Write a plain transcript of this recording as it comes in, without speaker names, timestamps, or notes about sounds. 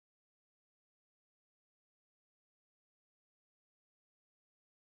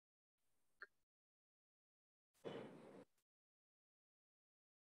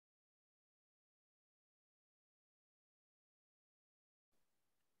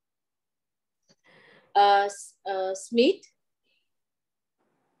Smith?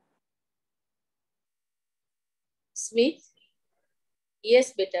 Smith?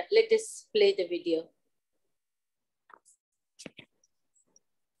 Yes, beta. Let us play the video.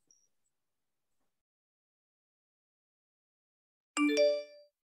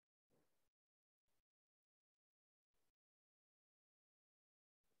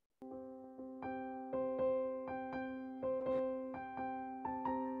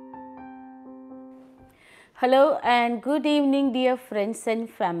 Hello and good evening, dear friends and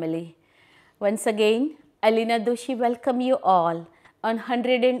family. Once again, Leena Doshi welcome you all on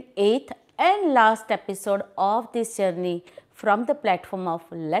 108th and last episode of this journey from the platform of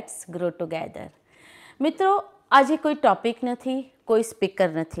Let's Grow Together. મિત્રો, આજે કોઈ topic નથી, કોઈ speaker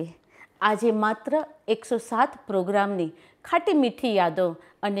નથી. આજે માત્ર 107 પ્રોગ્રામની ખાટી મીઠી યાદો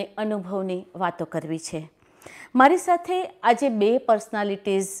અને અનુભવની વાતો કરવી છે. મારી સાથે આજે બે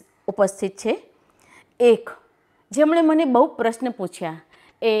પર્સનાલિટીઝ ઉપસ્થિત છે. એક જેમણે મને બહુ પ્રશ્ન પૂછ્યા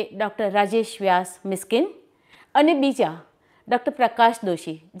એ ડૉક્ટર રાજેશ વ્યાસ મિસ્કિન અને બીજા ડૉક્ટર પ્રકાશ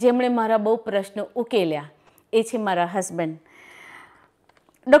દોશી જેમણે મારા બહુ પ્રશ્નો ઉકેલ્યા એ છે મારા હસબન્ડ.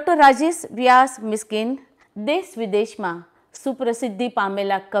 ડૉક્ટર રાજેશ વ્યાસ મિસ્કિન દેશ વિદેશમાં સુપ્રસિદ્ધિ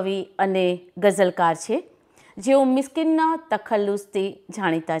પામેલા કવિ અને ગઝલકાર છે, જેઓ મિસ્કિનના તખલ્લુસથી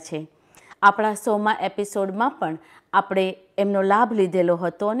જાણીતા છે. આપણા 100મા એપિસોડમાં પણ આપણે એમનો લાભ લીધેલો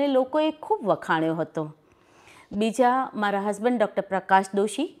હતો અને લોકોએ ખૂબ વખાણ્યો હતો. બીજા મારા હસબન્ડ ડૉક્ટર પ્રકાશ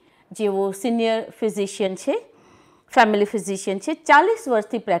દોશી, જેઓ સિનિયર ફિઝિશિયન છે, ફેમિલી ફિઝિશિયન છે, 40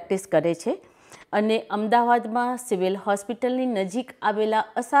 વર્ષથી પ્રેક્ટિસ કરે છે અને અમદાવાદમાં સિવિલ હોસ્પિટલની નજીક આવેલા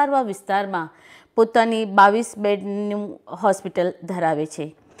અસારવા વિસ્તારમાં પોતાની 22 બેડનું હોસ્પિટલ ધરાવે છે.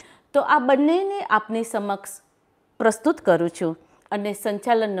 તો આ બંનેને આપની સમક્ષ પ્રસ્તુત કરું છું અને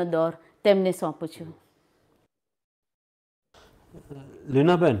સંચાલનનો દોર તેમને સોંપું છું.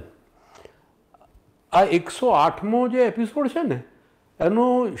 લીનાબેન, આ 108મો જે એપિસોડ છે ને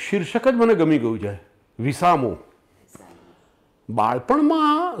એનું શીર્ષક જ મને ગમી ગયું છે, વિસામો.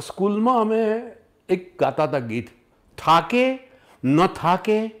 બાળપણમાં સ્કૂલમાં અમે એક ગાતા હતા ગીત, થાકે ન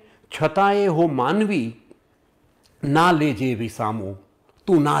થાકે છતાંય હો માનવી, ના લેજે વિસામો,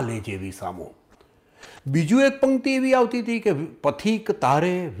 તું ના લેજે વિસામો. બીજું એક પંક્તિ એવી આવતી હતી કે પથિક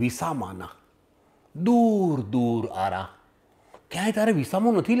તારે વિસામાના, દૂર દૂર આરા. ક્યાંય તારે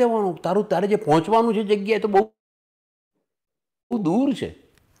વિસામો નથી લેવાનો, તારે જે પહોંચવાનું છે જગ્યાએ તો બહુ દૂર છે.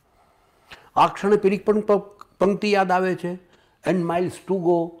 આ ક્ષણે પેલી પણ પંક્તિ યાદ આવે છે, and miles to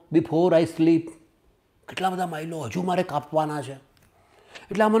go before I slip. કેટલા બધા માઇલો હજુ મારે કાપવાના છે.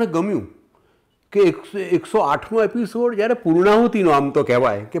 એટલે આ મને ગમ્યું કે 108મો એપિસોડ જ્યારે પૂર્ણાહુતિનો આમ તો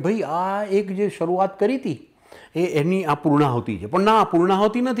કહેવાય કે ભાઈ આ એક જે શરૂઆત કરી હતી એની આ પૂર્ણાહુતિ છે. પણ ના,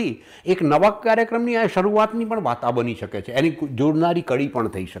 પૂર્ણાહુતિ નથી. એક નવા કાર્યક્રમની આ શરૂઆતની પણ વાત આ બની શકે છે, એની જોડનારી કડી પણ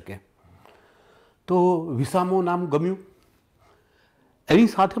થઈ શકે. તો વિસામો નામ ગમ્યું.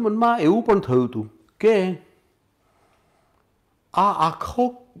 એની સાથે મનમાં એવું પણ થયું હતું કે આ આખો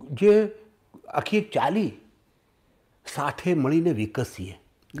જે આખી એક ચાલી સાથે મળીને વિકસીએ,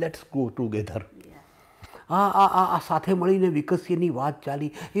 લેટ્સ ગો ટુગેધર. આ સાથે મળીને વિકસીએની વાત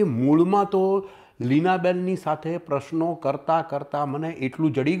ચાલી એ મૂળમાં તો લીનાબેનની સાથે પ્રશ્નો કરતાં કરતાં મને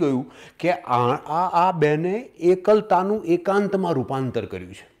એટલું જડી ગયું કે આ બેને એકલતાનું એકાંતમાં રૂપાંતર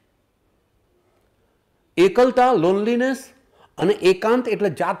કર્યું છે. એકલતા, લોનલીનેસ અને એકાંત એટલે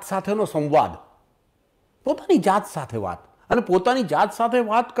જાત સાથેનો સંવાદ, પોતાની જાત સાથે વાત. અને પોતાની જાત સાથે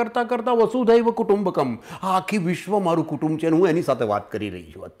વાત કરતાં કરતાં વસુધૈવ કુટુંબકમ, આ આખી વિશ્વ મારું કુટુંબ છે અને હું એની સાથે વાત કરી રહી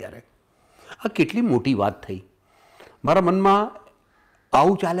છું અત્યારે. આ કેટલી મોટી વાત થઈ. મારા મનમાં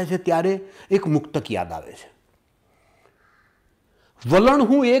આવું ચાલે છે ત્યારે એક મુક્તક યાદ આવે છે. વલણ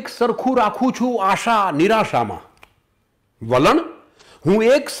હું એક સરખું રાખું છું આશા નિરાશામાં. વલણ હું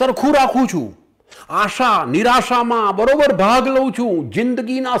એક સરખું રાખું છું આશા નિરાશામાં, બરોબર ભાગ લઉં છું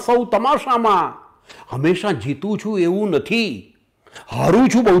જિંદગીના સૌ તમાશામાં. હંમેશા જીતું છું એવું નથી, હારું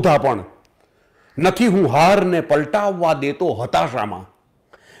છું બહુધા પણ નથી હું હારને પલટાવવા દેતો હતાશામાં.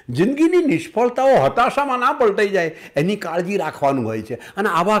 જિંદગીની નિષ્ફળતાઓ હતાશામાં ના પલટાઈ જાય એની કાળજી રાખવાનું હોય છે. અને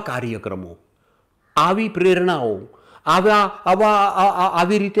આવા કાર્યક્રમો, આવી પ્રેરણાઓ,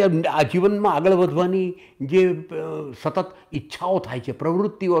 આવી રીતે આ જીવનમાં આગળ વધવાની જે સતત ઈચ્છાઓ થાય છે,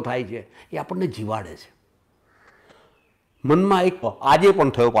 પ્રવૃત્તિઓ થાય છે, એ આપણને જીવાડે છે. મનમાં એક આજે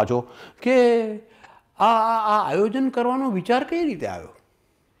પણ થયો પાછો કે આ આયોજન કરવાનો વિચાર કઈ રીતે આવ્યો?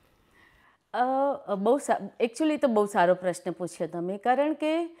 બહુ એકચ્યુઅલી તો બહુ સારો પ્રશ્ન પૂછ્યો તમે. કારણ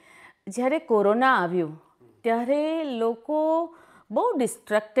કે જ્યારે કોરોના આવ્યું ત્યારે લોકો બહુ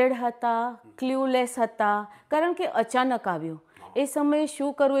ડિસ્ટ્રેક્ટેડ હતા, ક્લ્યુલેસ હતા, કારણ કે અચાનક આવ્યું. એ સમયે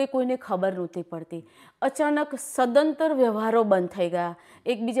શું કરવું એ કોઈને ખબર નહોતી પડતી. અચાનક સદંતર વ્યવહારો બંધ થઈ ગયા,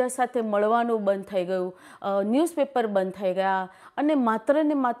 એકબીજા સાથે મળવાનું બંધ થઈ ગયું, ન્યૂઝપેપર બંધ થઈ ગયા અને માત્ર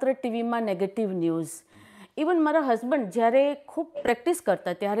ને માત્ર ટીવીમાં નેગેટિવ ન્યૂઝ. ઇવન મારા હસબન્ડ જ્યારે ખૂબ પ્રેક્ટિસ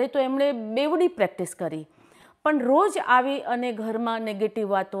કરતા ત્યારે તો એમણે બેવડી પ્રેક્ટિસ કરી, પણ રોજ આવી અને ઘરમાં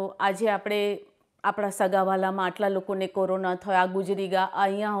નેગેટિવ વાતો. આજે આપણે આપણા સગાવાલામાં આટલા લોકોને કોરોના થયો, આ ગુજરી ગયા,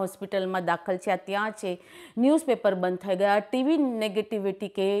 અહીંયા હોસ્પિટલમાં દાખલ છે, આ ત્યાં છે, ન્યૂઝપેપર બંધ થઈ ગયા, ટીવી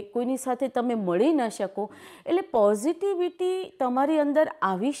નેગેટિવિટી કે કોઈની સાથે તમે મળી ન શકો. એટલે પોઝિટિવિટી તમારી અંદર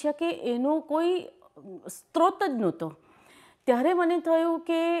આવી શકે એનો કોઈ સ્ત્રોત જ નહોતો. ત્યારે મને થયું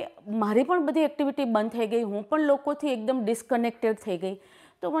કે મારી પણ બધી એક્ટિવિટી બંધ થઈ ગઈ, હું પણ લોકોથી એકદમ ડિસ્કનેક્ટેડ થઈ ગઈ.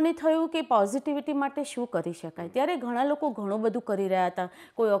 તો મને થયું કે પોઝિટિવિટી માટે શું કરી શકાય. ત્યારે ઘણા લોકો ઘણું બધું કરી રહ્યા હતા.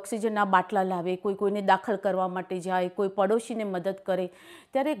 કોઈ ઓક્સિજનના બાટલા લાવે, કોઈ કોઈને દાખલ કરવા માટે જાય, કોઈ પડોશીને મદદ કરે.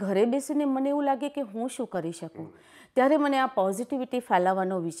 ત્યારે ઘરે બેસીને મને એવું લાગે કે હું શું કરી શકું. ત્યારે મને આ પોઝિટિવિટી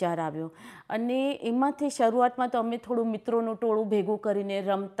ફેલાવવાનો વિચાર આવ્યો અને એમાંથી શરૂઆતમાં તો અમે થોડું મિત્રોનું ટોળું ભેગું કરીને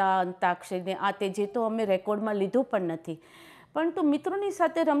રમતા, અંતાક્ષરીને આ તે, જે તો અમે રેકોર્ડમાં લીધું પણ નથી. પરંતુ મિત્રોની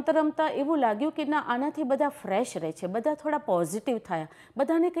સાથે રમતા રમતા એવું લાગ્યું કે ના, આનાથી બધા ફ્રેશ રહે છે, બધા થોડા પોઝિટિવ થયા,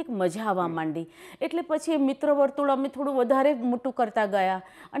 બધાને કંઈક મજા આવવા માંડી. એટલે પછી એ મિત્ર વર્તુળ અમે થોડું વધારે મોટું કરતા ગયા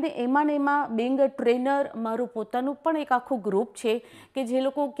અને એમાં ને એમાં બિંગ અ ટ્રેનર મારું પોતાનું પણ એક આખું ગ્રુપ છે કે જે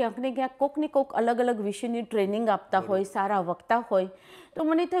લોકો ક્યાંક ને ક્યાંક કોકને કોક અલગ અલગ વિષયની ટ્રેનિંગ આપતા હોય, સારા વક્તા હોય. તો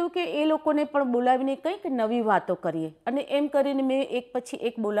મને થયું કે એ લોકોને પણ બોલાવીને કંઈક નવી વાતો કરીએ અને એમ કરીને મેં એક પછી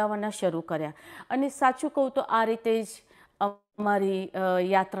એક બોલાવવાના શરૂ કર્યા. અને સાચું કહું તો આ રીતે જ અમારી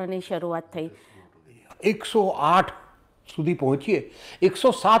યાત્રાની શરૂઆત થઈ. 108 સુધી પહોંચીએ.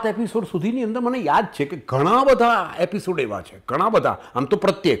 107 એપિસોડ સુધીની અંદર મને યાદ છે કે ઘણા બધા એપિસોડ એવા છે, ઘણા બધા, આમ તો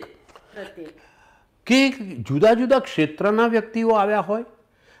પ્રત્યેક કે જુદા જુદા ક્ષેત્રના વ્યક્તિઓ આવ્યા હોય,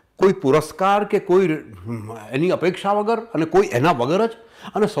 કોઈ પુરસ્કાર કે કોઈ એની અપેક્ષા વગર અને કોઈ એના વગર જ.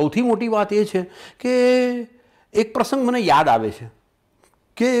 અને સૌથી મોટી વાત એ છે કે એક પ્રસંગ મને યાદ આવે છે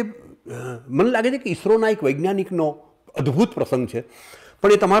કે મને લાગે છે કે ઈસરોના એક વૈજ્ઞાનિકનો અદ્ભુત પ્રસંગ છે,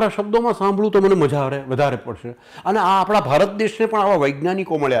 પણ એ તમારા શબ્દોમાં સાંભળું તો મને મજા વધારે પડશે. અને આ આપણા ભારત દેશને પણ આવા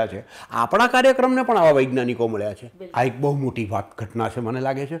વૈજ્ઞાનિકો મળ્યા છે, આપણા કાર્યક્રમને પણ આવા વૈજ્ઞાનિકો મળ્યા છે. આ એક બહુ મોટી ઘટના છે મને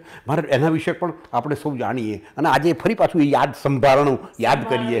લાગે છે. મારે એના વિશે પણ આપણે સૌ જાણીએ અને આજે ફરી પાછું એ યાદ સંભાળણું યાદ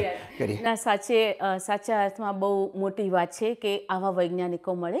કરીએ. ના, સાચા અર્થમાં બહુ મોટી વાત છે કે આવા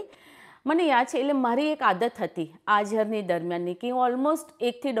વૈજ્ઞાનિકો મળે. મને યાદ છે, એટલે મારી એક આદત હતી આ જર્ની દરમિયાનની કે હું ઓલમોસ્ટ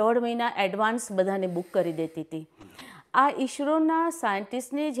 1 થી 1.5 મહિના એડવાન્સ બધાને બુક કરી દેતી હતી. આ ઈસરોના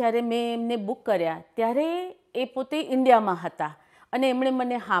સાયન્ટિસ્ટને જ્યારે મેં એમને બુક કર્યા ત્યારે એ પોતે ઇન્ડિયામાં હતા અને એમણે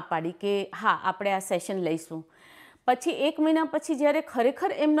મને હા પાડી કે હા, આપણે આ સેશન લઈશું. પછી 1 મહિના પછી જ્યારે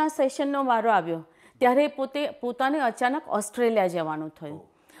ખરેખર એમના સેશનનો વારો આવ્યો ત્યારે પોતાને અચાનક ઓસ્ટ્રેલિયા જવાનું થયું.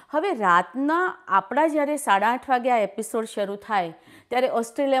 હવે રાતના આપણા જ્યારે 8:30 વાગ્યા એપિસોડ શરૂ થાય ત્યારે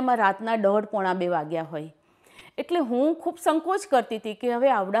ઓસ્ટ્રેલિયામાં રાતના 1:30-1:45 વાગ્યા હોય. એટલે હું ખૂબ સંકોચ કરતી હતી કે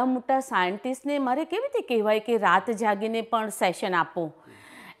હવે આવડા મોટા સાયન્ટિસ્ટને મારે કેવી રીતે કહેવાય કે રાત જાગીને પણ સેશન આપો.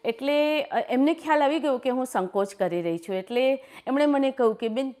 એટલે એમને ખ્યાલ આવી ગયો કે હું સંકોચ કરી રહી છું. એટલે એમણે મને કહ્યું કે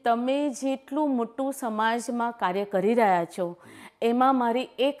બેન, તમે જેટલું મોટું સમાજમાં કાર્ય કરી રહ્યા છો એમાં મારી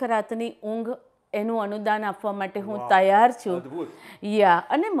એક રાતની ઊંઘ એનું અનુદાન આપવા માટે હું તૈયાર છું.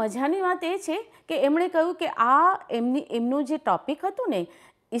 અને મજાની વાત એ છે કે એમણે કહ્યું કે આ એમનું જે ટોપિક હતું ને,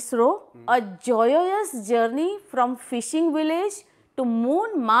 ISRO, a joyous journey from fishing village to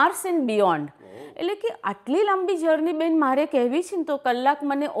moon, Mars and beyond. એટલે કે આટલી લાંબી જર્ની બેન મારે કહેવી છે ને તો કલાક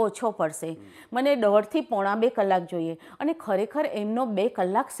મને ઓછો પડશે. મને 1.5 થી 1.25 કલાક જોઈએ. અને ખરેખર એમનો 2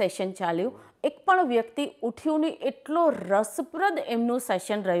 કલાક સેશન ચાલ્યું. એક પણ વ્યક્તિ ઉઠ્યું નહીં, એટલો રસપ્રદ એમનું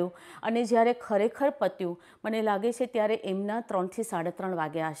સેશન રહ્યું. અને જ્યારે ખરેખર પત્યું મને લાગે છે ત્યારે એમના 3 થી 3:30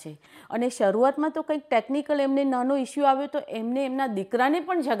 વાગ્યા હશે. અને શરૂઆતમાં તો કંઈક ટેકનિકલ એમને નાનો ઇસ્યુ આવ્યો તો એમને એમના દીકરાને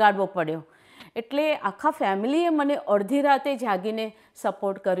પણ જગાડવો પડ્યો. એટલે આખા ફેમિલીએ મને અડધી રાતે જાગીને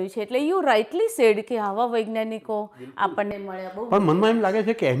સપોર્ટ કર્યું છે. એટલે યુ રાઇટલી સેડ કે આવા વૈજ્ઞાનિકો આપણને મળ્યા. બહુ પણ મનમાં એમ લાગે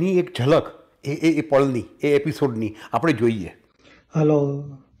છે કે એની એક ઝલક એ પળની, એ એપિસોડની આપણે જોઈએ. Hello,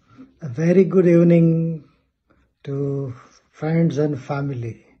 a very good evening to friends and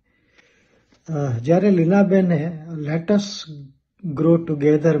family. જ્યારે લીનાબેને લેટ અસ ગ્રો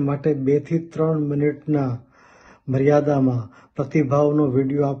ટુગેધર માટે 2 થી 3 મિનિટના મર્યાદામાં પ્રતિભાવનો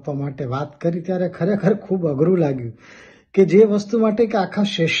વિડીયો આપવા માટે વાત કરી ત્યારે ખરેખર ખૂબ અઘરું લાગ્યું કે જે વસ્તુ માટે કે આખા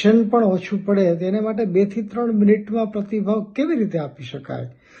સેશન પણ ઓછું પડે તેને માટે 2 થી 3 મિનિટમાં પ્રતિભાવ કેવી રીતે આપી શકાય.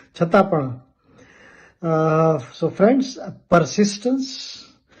 છતાં પણ so friends, persistence,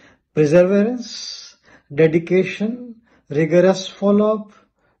 perseverance, dedication, rigorous follow-up,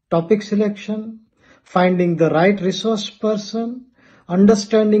 topic selection, finding the right resource person,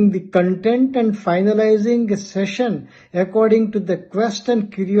 understanding the content and finalizing a session according to the quest and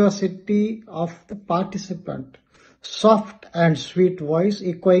curiosity of the participant. Soft and sweet voice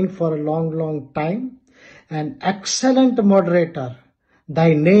echoing for a long, long time. An excellent moderator. Thy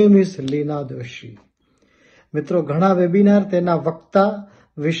name is Leena Doshi. મિત્રો ઘણા webinar તેના વક્તા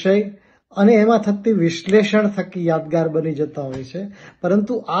વિષય અને એમાં થતી વિશ્લેષણ થકી યાદગાર બની જતા હોય છે,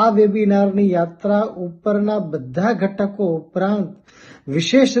 પરંતુ આ વેબિનારની યાત્રા ઉપરના બધા ઘટકો ઉપરાંત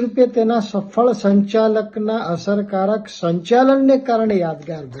વિશેષ રૂપે તેના સફળ સંચાલકના અસરકારક સંચાલનને કારણે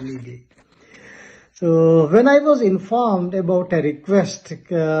યાદગાર બની ગઈ. So when I was informed about a request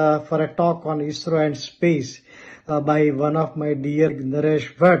for a talk on ISRO and space by one of my dear Naresh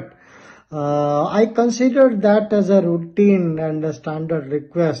Bhatt, I considered that as a routine and a standard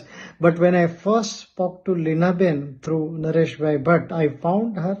request. But when I first spoke to Leena Ben through Naresh Bhatt, I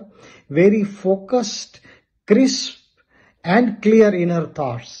found her very focused, crisp, and clear in her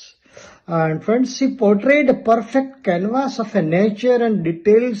thoughts. And friends, she portrayed a perfect canvas of a nature and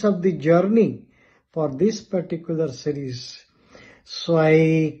details of the journey for this particular series. So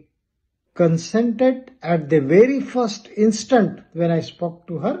I consented at the very first instant when I spoke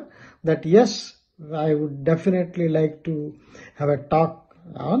to her that yes, I would definitely like to have a talk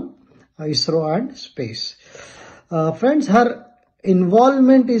on ISRO and space. Friends, her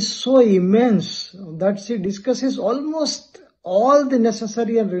involvement is so immense that she discusses almost all the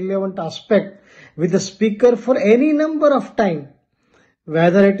necessary and relevant aspects with the speaker for any number of time,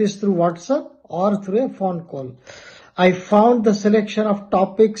 whether it is through WhatsApp or through a phone call. I found the selection of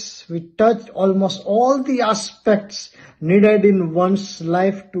topics which touched almost all the aspects needed in one's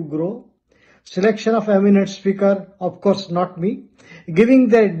life to grow. Selection of eminent speaker, of course not me, giving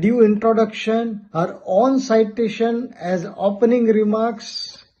their due introduction, her own citation as opening remarks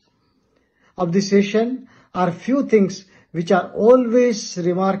of the session are few things which are always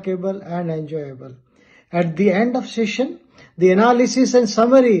remarkable and enjoyable. At the end of session, the analysis and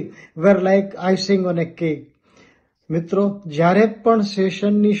summary were like icing on a cake. મિત્રો, જ્યારે પણ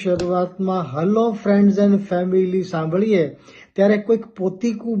સેશનની શરૂઆતમાં hello friends and family સાંભળીએ ત્યારે કોઈક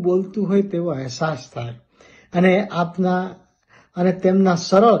પોતીકું બોલતું હોય તેવો અહેસાસ થાય અને આપના અને તેમના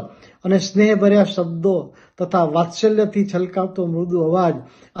સરળ અને સ્નેહભર્યા શબ્દો તથા વાત્સલ્યથી છલકાતો મૃદુ અવાજ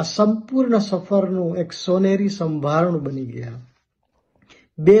આ સંપૂર્ણ સફરનું એક સોનેરી સંભારણું બની ગયા.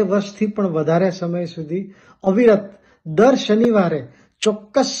 2 વર્ષથી પણ વધારે સમય સુધી અવિરત દર શનિવારે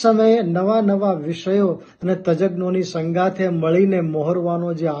ચોક્કસ સમયે નવા નવા વિષયો અને તજજ્ઞોની સંગાથે મળીને મોહરવાનો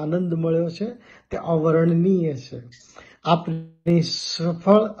જે આનંદ મળ્યો છે તે અવર્ણનીય છે. આપની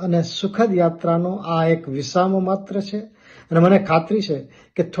સફળ અને સુખદ યાત્રાનો આ એક વિસામો માત્ર છે અને મને ખાતરી છે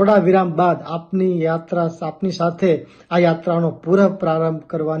કે થોડા વિરામ બાદ આપની સાથે આ યાત્રાનો પુનઃ પ્રારંભ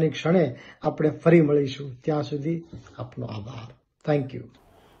કરવાની ક્ષણે આપણે ફરી મળીશું. ત્યાં સુધી આપનો આભાર. Thank you.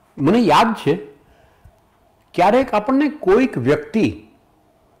 મને યાદ છે ક્યારેક આપણને કોઈક વ્યક્તિ,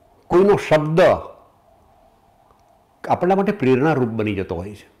 કોઈનો શબ્દ આપણા માટે પ્રેરણારૂપ બની જતો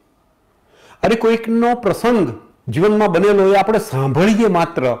હોય છે. અરે કોઈકનો પ્રસંગ જીવનમાં બનેલો એ આપણે સાંભળીએ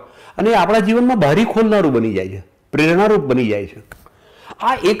માત્ર અને આપણા જીવનમાં બારી ખોલનારું બની જાય છે, પ્રેરણારૂપ બની જાય છે.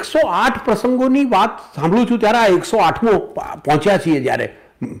 આ 108 પ્રસંગોની વાત સાંભળું છું ત્યારે આ 108મો પહોંચ્યા છીએ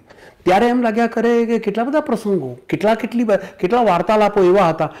ત્યારે એમ લાગ્યા કરે કે કેટલા બધા પ્રસંગો, કેટલા વાર્તાલાપો એવા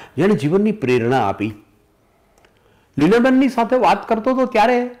હતા જેણે જીવનની પ્રેરણા આપી. લીનાબેનની સાથે વાત કરતો હતો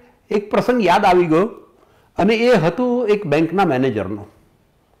ત્યારે એક પ્રસંગ યાદ આવી ગયો અને એ હતું એક બેંકના મેનેજરનો.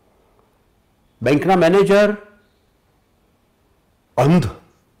 બેંકના મેનેજર અંધ,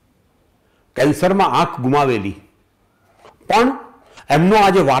 કેન્સરમાં આંખ ગુમાવેલી, પણ એમનો આ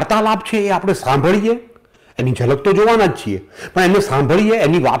જે વાર્તાલાપ છે એ આપણે સાંભળીએ, એની ઝલક તો જોવાના જ છીએ, પણ એને સાંભળીએ,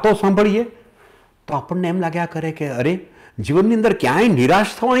 એની વાતો સાંભળીએ તો આપણને એમ લાગ્યા કરે કે અરે જીવનની અંદર ક્યાંય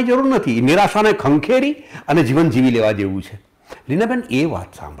નિરાશ થવાની જરૂર નથી, નિરાશાને ખંખેરી અને જીવન જીવી લેવા જેવું છે. લીનાબેન, એ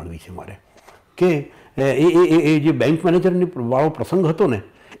વાત સાંભળવી છે મારે કે એ જે બેંક મેનેજરની વાળો પ્રસંગ હતો ને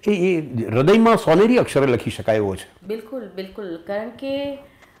એ હૃદયમાં સોનેરી અક્ષરે લખી શકાય એવો છે. બિલકુલ બિલકુલ, કારણ કે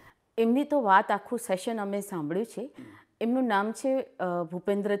એમની તો વાત આખું સેશન અમે સાંભળ્યું છે. એમનું નામ છે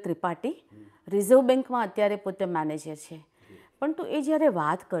ભૂપેન્દ્ર ત્રિપાઠી. રિઝર્વ બેંકમાં અત્યારે પોતે મેનેજર છે. પરંતુ એ જ્યારે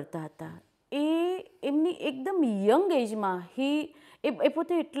વાત કરતા હતા એ એમની એકદમ યંગ એજમાં એ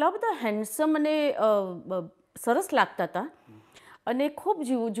પોતે એટલા બધા હેન્ડસમ અને સરસ લાગતા હતા અને ખૂબ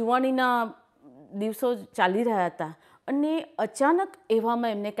જુવાનીના દિવસો ચાલી રહ્યા હતા અને અચાનક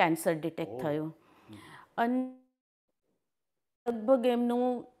એવામાં એમને કેન્સર ડિટેક્ટ થયું અને લગભગ એમનું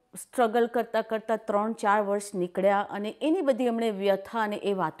સ્ટ્રગલ કરતાં કરતાં 3-4 વર્ષ નીકળ્યા અને એની બધી એમણે વ્યથા અને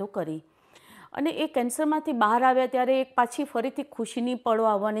એ વાતો કરી અને એ કેન્સરમાંથી બહાર આવ્યા ત્યારે એક પાછી ફરીથી ખુશીની પળો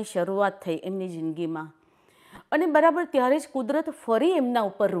આવવાની શરૂઆત થઈ એમની જિંદગીમાં. અને બરાબર ત્યારે જ કુદરત ફરી એમના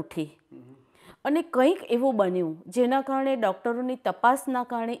ઉપર રૂઠી અને કંઈક એવું બન્યું જેના કારણે ડૉક્ટરોની તપાસના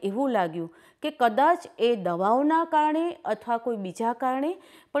કારણે એવું લાગ્યું કે કદાચ એ દવાઓના કારણે અથવા કોઈ બીજા કારણે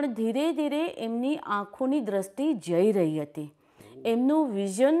પણ ધીરે ધીરે એમની આંખોની દ્રષ્ટિ જઈ રહી હતી, એમનું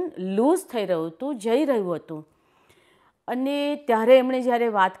વિઝન લૂઝ થઈ રહ્યું હતું, જઈ રહ્યું હતું. અને ત્યારે એમણે જ્યારે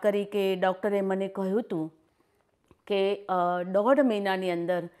વાત કરી કે ડૉક્ટરે મને કહ્યું હતું કે 1.5 મહિનાની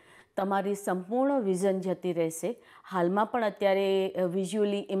અંદર તમારી સંપૂર્ણ વિઝન જતી રહેશે. હાલમાં પણ અત્યારે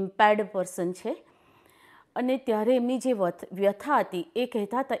વિઝ્યુઅલી ઇમ્પેર્ડ પર્સન છે. અને ત્યારે એમની જે વ્યથા હતી એ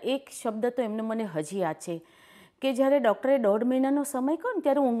કહેતા હતા, એક શબ્દ તો એમને મને હજી યાદ છે કે જ્યારે ડૉક્ટરે 1.5 મહિનાનો સમય કહ્યો ને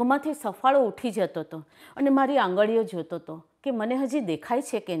ત્યારે ઊંઘમાંથી સફાળો ઉઠી જતો હતો અને મારી આંગળીઓ જોતો હતો કે મને હજી દેખાય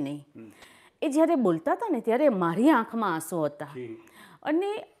છે કે નહીં. એ જ્યારે બોલતા હતા ને ત્યારે મારી આંખમાં આંસુ હતા.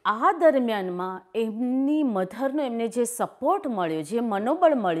 અને આ દરમિયાનમાં એમની મધરનો એમને જે સપોર્ટ મળ્યો, જે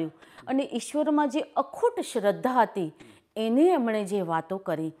મનોબળ મળ્યું અને ઈશ્વરમાં જે અખૂટ શ્રદ્ધા હતી એને એમણે જે વાતો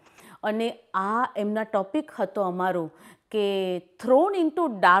કરી. અને આ એમના ટોપિક હતો અમારો કે thrown into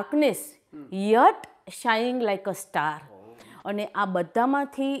darkness yet shining like a star. અને આ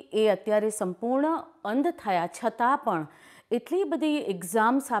બધામાંથી એ અત્યારે સંપૂર્ણ અંધ થયા છતાં પણ એટલી બધી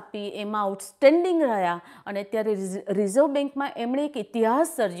એક્ઝામ્સ આપી, એમાં આઉટસ્ટેન્ડિંગ રહ્યા અને અત્યારે રિઝર્વ બેંકમાં એમણે એક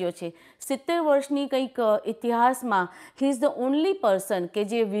ઇતિહાસ સર્જ્યો છે. 70 વર્ષની કંઈક ઇતિહાસમાં he is the only person કે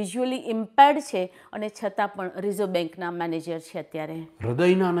જે વિઝ્યુઅલી ઇમ્પેર્ડ છે અને છતાં પણ રિઝર્વ બેંકના મેનેજર છે અત્યારે.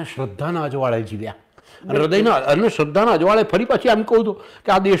 હૃદયના અને શ્રદ્ધાના અજવાળે જીવ્યા. હૃદયના અને શ્રદ્ધાના અજવાળે ફરી પાછી એમ કહું તો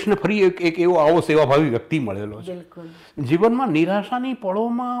કે આ દેશને ફરી એક એવો આવો સેવાભાવી વ્યક્તિ મળેલો છે. જીવનમાં નિરાશાની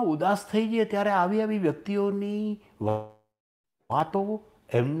પળોમાં ઉદાસ થઈ જાય ત્યારે આવી વ્યક્તિઓની વાતો,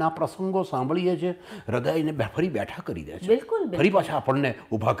 એમના પ્રસંગો સાંભળીએ છીએ, હૃદયને ફરી બેઠા કરી દે છે. બિલકુલ, ફરી પાછા આપણને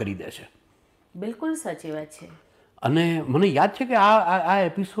ઊભા કરી દે છે. બિલકુલ સાચી વાત છે. અને મને યાદ છે કે આ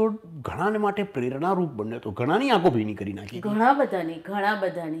એપિસોડ ઘણાને માટે પ્રેરણારૂપ બન્યો હતો, ઘણાની આંખો ભીની કરી નાખી. ઘણા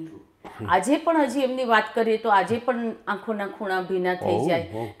બધાની. આજે પણ હજી એમની વાત કરીએ તો આજે પણ આંખોના ખૂણા ભીના થઈ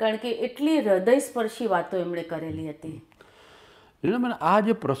જાય, કારણ કે એટલી હૃદયસ્પર્શી વાતો એમણે કરેલી હતી. એટલે આ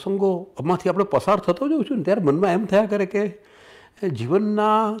જે પ્રસંગોમાંથી આપણે પસાર થતો જઉં છું ને ત્યારે મનમાં એમ થયા કરે કે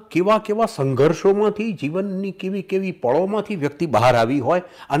જીવનના કેવા સંઘર્ષોમાંથી, જીવનની કેવી પળોમાંથી વ્યક્તિ બહાર આવી હોય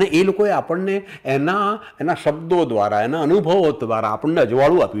અને એ લોકોએ આપણને એના શબ્દો દ્વારા, એના અનુભવો દ્વારા આપણને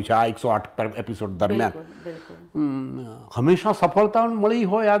અજવાળું આપ્યું છે આ 108 એપિસોડ દરમિયાન. હંમેશા સફળતા મળી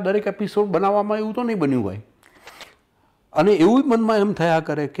હોય આ દરેક એપિસોડ બનાવવામાં એવું તો નહીં બન્યું હોય. અને એવું મનમાં એમ થયા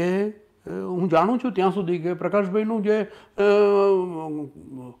કરે કે હું જાણું છું ત્યાં સુધી કે પ્રકાશભાઈનું જે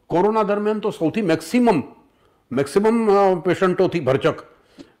કોરોના દરમિયાન તો સૌથી મેક્સિમમ પેશન્ટોથી ભરચક,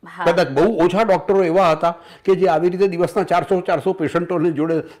 કદાચ બહુ ઓછા ડૉક્ટરો એવા હતા કે જે આવી રીતે દિવસના 400 પેશન્ટોને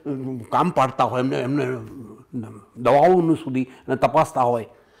જોડે કામ પાડતા હોય, એમને દવાઓનું સુધી તપાસતા હોય.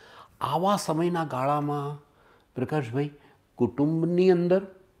 આવા સમયના ગાળામાં પ્રકાશભાઈ કુટુંબની અંદર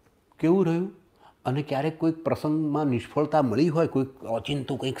કેવું રહ્યું અને ક્યારેક કોઈક પ્રસંગમાં નિષ્ફળતા મળી હોય, કોઈક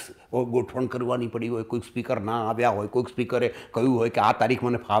ઓચિંતું કંઈક ગોઠવણ કરવાની પડી હોય, કોઈક સ્પીકર ના આવ્યા હોય, કોઈક સ્પીકરે કહ્યું હોય કે આ તારીખ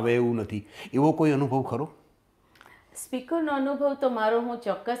મને ફાવે એવું નથી, એવો કોઈ અનુભવ ખરો? સ્પીકરનો અનુભવ તો મારો હું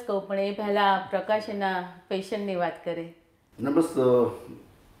ચોક્કસ કહું, પણ એ પહેલાં પ્રકાશ એના પેશન્ટની વાત કરે. બસ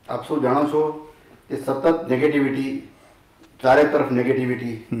આપ સૌ જાણો છો કે સતત નેગેટિવિટી, ચારે તરફ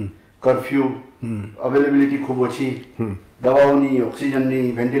નેગેટિવિટી, કર્ફ્યુ, અવેલેબિલિટી ખૂબ ઓછી, દવાઓની,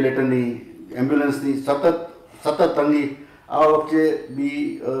 ઓક્સિજનની, વેન્ટિલેટરની, એમ્બ્યુલન્સની સતત તંગી. આ વખતે બી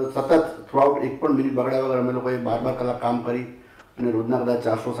સતત થ્રુઆઉટ એક પણ મિનિટ બગડ્યા વગર અમે લોકોએ 12 કલાક કામ કરી અને રોજના કદાચ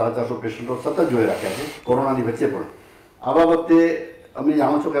 400-450 પેશન્ટો સતત જોઈ રાખ્યા છે કોરોનાની વચ્ચે પણ. આવા વખતે અમે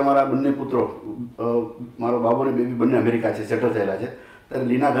જાણો છો કે અમારા બંને પુત્રો, મારો બાબુ અને બેબી બંને અમેરિકા છે, સેટલ થયેલા છે. ત્યારે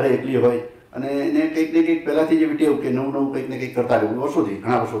લીના ઘરે એકલી હોય અને એને કંઈક ને કંઈક પહેલાંથી જે ટેવ કે નવું કંઈક ને કંઈક કરતા રહેવું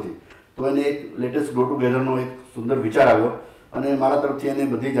ઘણા વર્ષોથી. તો એને એક લેટેસ્ટ ગો ટુગેધરનો એક સુંદર વિચાર આવ્યો અને મારા તરફથી એને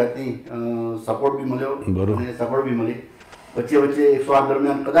બધી જાતની સપોર્ટ બી મળ્યો અને સપોર્ટ બી મળી. વચ્ચે 108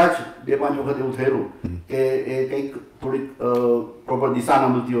 દરમિયાન કદાચ 2-5 વખત એવું થયેલું કે એ કંઈક થોડીક પ્રોપર દિશા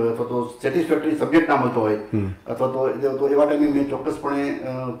ના મળતી હોય અથવા તો સેટિસ્ફેક્ટરી સબ્જેક્ટ ના મળતો હોય અથવા તો એવા ટાઈમે મેં ચોક્કસપણે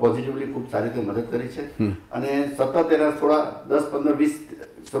પોઝિટિવલી ખૂબ સારી રીતે મદદ કરી છે. અને સતત એના થોડા 10-15-20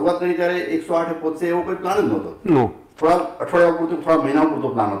 શરૂઆત કરી ત્યારે 108 પહોંચશે એવો કોઈ પ્લાન જ નહોતો. થોડા અઠવાડિયા પૂરતો, થોડા મહિના પૂરતો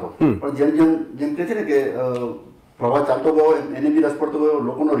પ્લાન હતો. પણ જેમ કહે છે ને કે પ્રવાસ ચાલતો ગયો, એને બી રસ પડતો ગયો,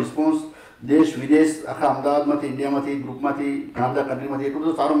 લોકોનો રિસ્પોન્સ દેશ વિદેશ, આખા અમદાવાદમાંથી, ઇન્ડિયામાંથી, ગ્રુપમાંથી, ઘણા બધા કન્ટ્રીમાંથી એટલો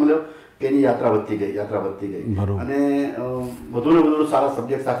બધો સારો મળ્યો કે એની યાત્રા વધતી ગઈ અને વધુ ને વધુ સારા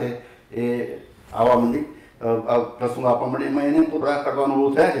સબ્જેક્ટ સાથે એ આવવા માંડી, પ્રસંગો આપવા માંડી. એમાં એને થોડા કરવાનો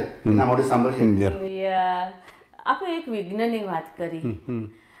અનુભવ થયા છે એના માટે સાંભળીએ. આપણે એક વિઘ્નની વાત કરી.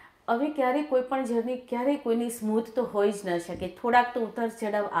 હવે ક્યારેય કોઈ પણ જર્ની ક્યારેય કોઈની સ્મૂથ તો હોઈ જ ન શકે, થોડાક તો ઉતાર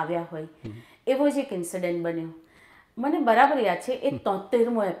ચઢાવ આવ્યા હોય. એવો જ એક ઇન્સિડન્ટ બન્યો. મને બરાબર યાદ છે, એ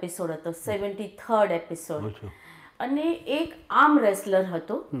 73મો એપિસોડ હતો, 73rd એપિસોડ. અને એક આર્મ રેસલર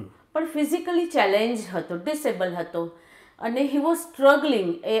હતો, પણ ફિઝિકલી ચેલેન્જ હતો, ડિસેબલ હતો, અને હી વોઝ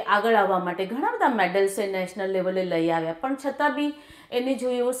સ્ટ્રગલિંગ એ આગળ આવવા માટે. ઘણા બધા મેડલ્સ એ નેશનલ લેવલે લઈ આવ્યા, પણ છતાં બી એને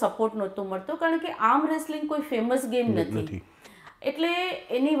જો એવો સપોર્ટ નહોતો મળતો, કારણ કે આર્મ રેસલિંગ કોઈ ફેમસ ગેમ નથી. એટલે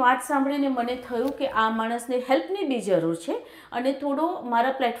એની વાત સાંભળીને મને થયું કે આ માણસને હેલ્પની બી જરૂર છે, અને થોડો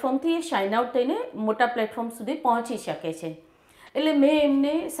મારા પ્લેટફોર્મથી એ શાઇન આઉટ થઈને મોટા પ્લેટફોર્મ સુધી પહોંચી શકે છે. એટલે મેં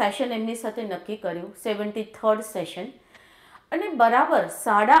એમને સેશન એમની સાથે નક્કી કર્યું, 73rd સેશન. અને બરાબર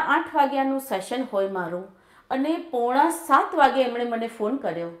 8:30 વાગ્યાનું સેશન હોય મારું, અને 6:45 વાગે એમણે મને ફોન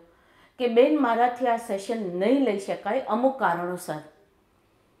કર્યો કે બેન, મારાથી આ સેશન નહીં લઈ શકાય અમુક કારણોસર.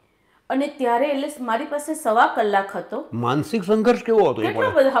 અને ત્યારે એટલે મારી પાસે 1.25 કલાક હતો. માનસિક સંઘર્ષ કેવો હતો?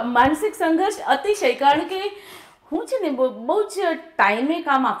 કેટલો બધો માનસિક સંઘર્ષ, અતિશય. કારણ કે હું છે ને બહુ જ ટાઈમે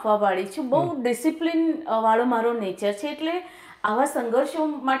કામ આપવા વાળી છું, બહુ ડિસિપ્લિન વાળો મારો નેચર છે. એટલે આવા સંઘર્ષો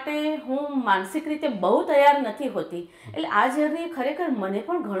માટે હું માનસિક રીતે બહુ તૈયાર નથી હોતી. એટલે આ જર્નીએ ખરેખર મને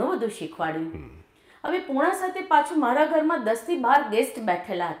પણ ઘણું બધું શીખવાડ્યું. હવે 6:45 પાછું મારા ઘરમાં 10 થી 12 ગેસ્ટ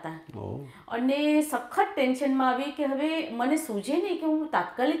બેઠેલા હતા, અને સખત ટેન્શનમાં આવી કે હવે મને સૂઝે નહીં કે હું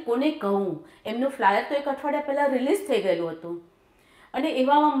તાત્કાલિક કોને કહું. એમનું ફ્લાયર તો 1 અઠવાડિયા પહેલાં રિલીઝ થઈ ગયેલું હતું. અને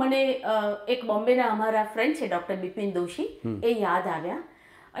એવામાં મને એક બોમ્બેના અમારા ફ્રેન્ડ છે ડૉક્ટર બિપિન દોશી, એ યાદ આવ્યા.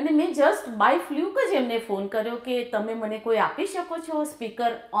 અને મેં જસ્ટ બાય ફ્લ્યુક જ એમને ફોન કર્યો કે તમે મને કોઈ આપી શકો છો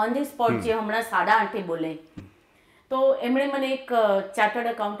સ્પીકર ઓન ધી સ્પોટ, જે હમણાં 8:30 બોલે. તો એમણે મને એક ચાર્ટર્ડ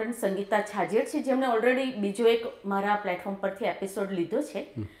એકાઉન્ટન્ટ સંગીતા છાજેડ છે, જેમણે ઓલરેડી બીજો એક મારા પ્લેટફોર્મ પરથી એપિસોડ લીધો છે,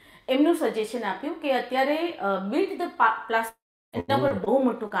 એમનું સજેશન આપ્યું કે અત્યારે બીટ ધ પ્લાસ્ટિક એના પર બહુ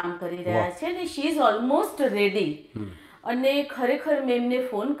મોટું કામ કરી રહ્યા છે, અને શી ઇઝ ઓલમોસ્ટ રેડી. અને ખરેખર મેં એમને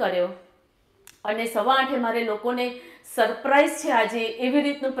ફોન કર્યો, અને 8:15 મારે લોકોને સરપ્રાઈઝ છે આજે એવી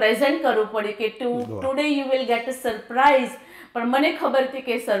રીતનું પ્રેઝન્ટ કરવું પડ્યું કે today you will get a surprise. પણ મને ખબર હતી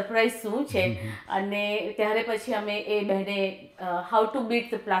કે સરપ્રાઈઝ શું છે. અને ત્યારે પછી અમે એ બહેને how to bit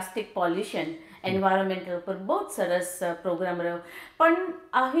the plastic pollution environmental ઉપર બહુ જ સરસ પ્રોગ્રામ રહ્યો. પણ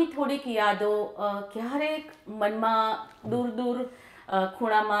આવી થોડીક યાદો ક્યારેક મનમાં દૂર દૂર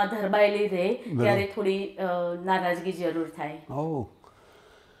ખૂણામાં ધરબાયેલી રહે, ત્યારે થોડી નારાજગી જરૂર થાય.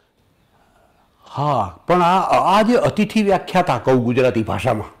 હા, પણ આ જે અતિથિ વ્યાખ્યાતા કહું ગુજરાતી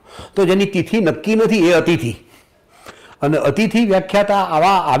ભાષામાં, તો જેની તિથિ નક્કી નથી એ અતિથિ, અને અતિથિ વ્યાખ્યાતા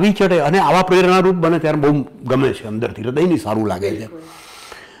આવા આવી ચડે અને આવા પ્રેરણારૂપ બને ત્યારે બહુ ગમે છે, અંદરથી હૃદયની સારું લાગે છે.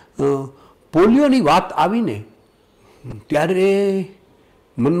 પોલિયોની વાત આવીને ત્યારે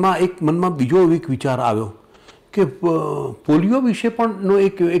મનમાં બીજો એક વિચાર આવ્યો કે પોલિયો વિશે પણનો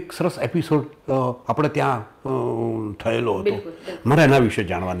એક સરસ એપિસોડ આપણે ત્યાં થયેલો હતો. મારે એના વિશે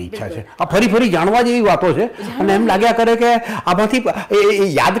જાણવાની ઈચ્છા છે. આ ફરી જાણવા જેવી વાતો છે, અને એમ લાગ્યા કરે કે આમાંથી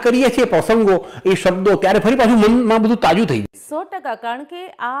યાદ કરીએ છીએ પ્રસંગો, એ શબ્દો, ત્યારે ફરી પાછું મનમાં બધું તાજું થઈ જાય. 100%. કારણ કે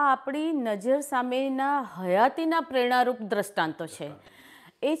આ આપણી નજર સામેના હયાતીના પ્રેરણારૂપ દ્રષ્ટાંતો છે.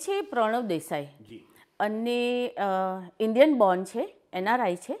 એ છે પ્રણવ દેસાઈ, અને ઇન્ડિયન બોર્ન છે,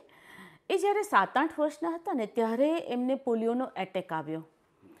 NRI છે. એ જ્યારે 7-8 વર્ષના હતા ને ત્યારે એમને પોલિયોનો એટેક આવ્યો,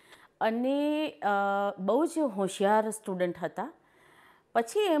 અને બહુ જ હોશિયાર સ્ટુડન્ટ હતા.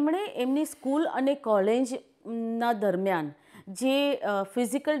 પછી એમણે એમની સ્કૂલ અને કોલેજના દરમિયાન જે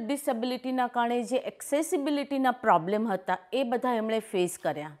ફિઝિકલ ડિસેબિલિટીના કારણે જે એક્સેસિબિલિટીના પ્રોબ્લેમ હતા એ બધા એમણે ફેસ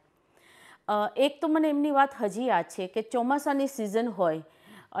કર્યા. એક તો મને એમની વાત હજી યાદ છે કે ચોમાસાની સિઝન હોય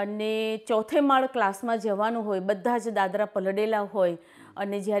અને 4થે માળ ક્લાસમાં જવાનું હોય, બધા જ દાદરા પલળેલા હોય,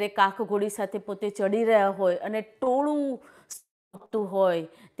 અને જ્યારે કાકઘોડી સાથે પોતે ચડી રહ્યા હોય અને ટોળું હોય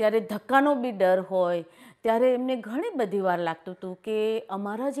ત્યારે ધક્કાનો બી ડર હોય, ત્યારે એમને ઘણી બધી વાર લાગતું હતું કે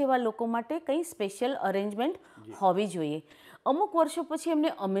અમારા જેવા લોકો માટે કંઈ સ્પેશિયલ અરેન્જમેન્ટ હોવી જોઈએ. અમુક વર્ષો પછી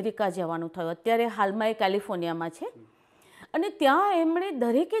એમને અમેરિકા જવાનું થયું. અત્યારે હાલમાં એ કેલિફોર્નિયામાં છે. અને ત્યાં એમણે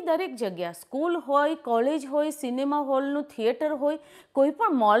દરેક જગ્યા, સ્કૂલ હોય, કોલેજ હોય, સિનેમા હોલનું થિયેટર હોય, કોઈ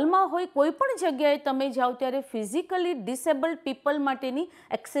પણ મોલમાં હોય, કોઈ પણ જગ્યાએ તમે જાઓ ત્યારે ફિઝિકલી ડિસેબલ્ડ પીપલ માટેની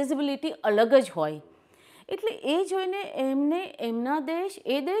એક્સેસિબિલિટી અલગ જ હોય. એટલે એ જોઈને એમને એમના દેશ,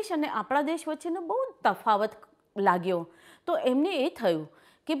 એ દેશ અને આપણા દેશ વચ્ચેનો બહુ તફાવત લાગ્યો. તો એમને એ થયું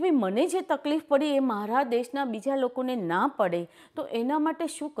કે ભાઈ મને જે તકલીફ પડી એ મારા દેશના બીજા લોકોને ના પડે, તો એના માટે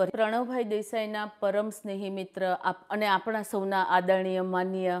શું કરે. પ્રણવભાઈ દેસાઈના પરમ સ્નેહી મિત્ર અને આપણા સૌના આદરણીય,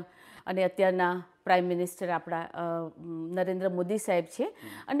 માનનીય અને અત્યારના પ્રાઇમ મિનિસ્ટર આપણા નરેન્દ્ર મોદી સાહેબ છે.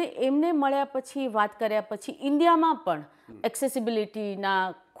 અને એમને મળ્યા પછી, વાત કર્યા પછી ઇન્ડિયામાં પણ એક્સેસિબિલિટીના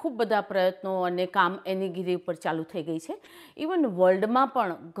ખૂબ બધા પ્રયત્નો અને કામ એની ગીરી ઉપર ચાલુ થઈ ગઈ છે. ઇવન વર્લ્ડમાં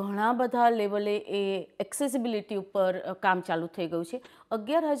પણ ઘણા બધા લેવલે એ એક્સેસિબિલિટી ઉપર કામ ચાલુ થઈ ગયું છે.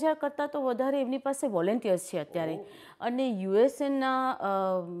 11,000 કરતાં તો વધારે એમની પાસે વોલેન્ટિયર્સ છે અત્યારે. અને યુએસએના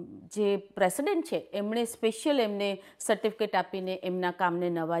જે પ્રેસિડેન્ટ છે એમણે સ્પેશિયલ એમને સર્ટિફિકેટ આપીને એમના કામને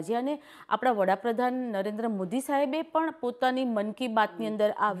નવાજ્યા. અને આપણા વડાપ્રધાન નરેન્દ્ર મોદી સાહેબે પણ પોતાની મન કી બાતની અંદર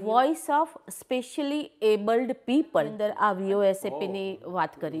આ voice of specially abled people અંદર આ VOSAPની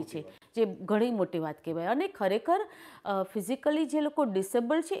વાત કરી છે, જે ઘણી મોટી વાત કહેવાય. અને ખરેખર ફિઝિકલી જે લોકો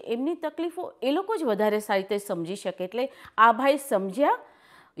ડિસેબલ છે એમની તકલીફો એ લોકો જ વધારે સારી રીતે સમજી શકે. એટલે આ ભાઈ સમજ્યા,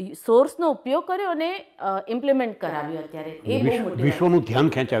 સોર્સનો ઉપયોગ કર્યો અને ઇમ્પ્લિમેન્ટ કરાવ્યું. અત્યારે એ બહુ મોટી વિશ્વનું ધ્યાન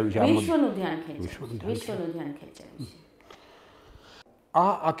ખેંચાયું છે. વિશ્વનું ધ્યાન ખેંચાયું છે.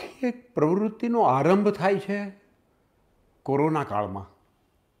 આ આખી એક પ્રવૃત્તિનો આરંભ થાય છે કોરોના કાળમાં.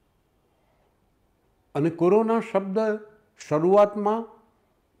 અને કોરોના શબ્દ શરૂઆતમાં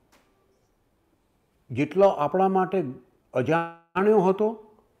જેટલો આપણા માટે અજાણ્યો હતો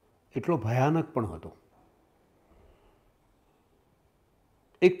એટલો ભયાનક પણ હતો.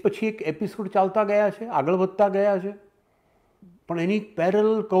 એક પછી એક એપિસોડ ચાલતા ગયા છે, આગળ વધતા ગયા છે. પણ એની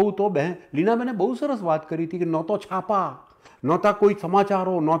પેરેલલ કહું તો લીનાબેને બહુ સરસ વાત કરી હતી કે નહોતો છાપા, નહોતા કોઈ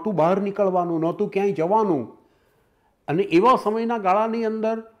સમાચારો, નહોતું બહાર નીકળવાનું, નહોતું ક્યાંય જવાનું. અને એવા સમયના ગાળાની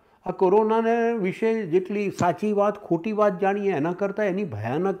અંદર આ કોરોનાને વિશે જેટલી સાચી વાત ખોટી વાત જાણીએ એના કરતાં એની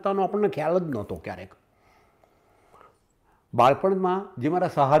ભયાનકતાનો આપણને ખ્યાલ જ નહોતો ક્યારેક. બાળપણમાં જે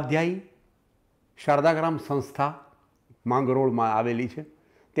મારા સહાધ્યાયી શારદાગ્રામ સંસ્થા માંગરોળમાં આવેલી છે,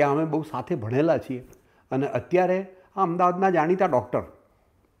 ત્યાં અમે બહુ સાથે ભણેલા છીએ. અને અત્યારે આ અમદાવાદના જાણીતા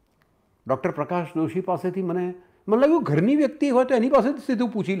ડૉક્ટર પ્રકાશ દોશી પાસેથી મને લાગ્યું ઘરની વ્યક્તિ હોય તો એની પાસેથી સીધું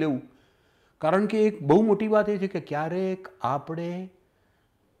પૂછી લેવું. કારણ કે એક બહુ મોટી વાત એ છે કે ક્યારેક આપણે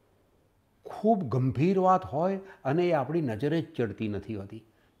ખૂબ ગંભીર વાત હોય અને એ આપણી નજરે જ ચડતી નથી હોતી,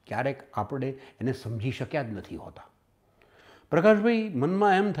 ક્યારેક આપણે એને સમજી શક્યા જ નથી હોતા. પ્રકાશભાઈ,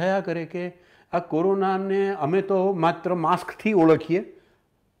 મનમાં એમ થયા કરે કે આ કોરોનાને અમે તો માત્ર માસ્કથી ઓળખીએ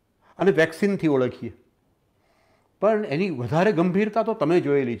અને વેક્સિનથી ઓળખીએ, પણ એની વધારે ગંભીરતા તો તમે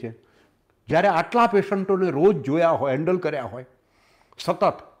જોયેલી છે. જ્યારે આટલા પેશન્ટોને રોજ જોયા હોય, હેન્ડલ કર્યા હોય સતત,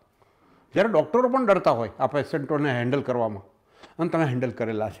 જ્યારે ડૉક્ટરો પણ ડરતા હોય આ પેશન્ટોને હેન્ડલ કરવામાં, અને તમે હેન્ડલ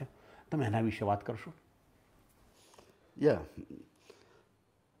કરેલા છે, તમે એના વિશે વાત કરશો?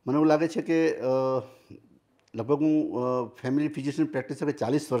 મને એવું લાગે છે કે લગભગ હું ફેમિલી ફિઝિશિયન પ્રેક્ટિસ હવે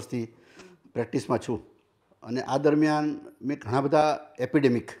 40 વર્ષથી પ્રેક્ટિસમાં છું. અને આ દરમિયાન મેં ઘણા બધા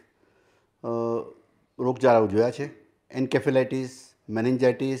એપિડેમિક રોગચાળાઓ જોયા છે. એન્કેફેલાઇટિસ,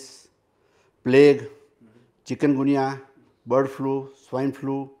 meningitis, plague, chikungunya, bird flu, swine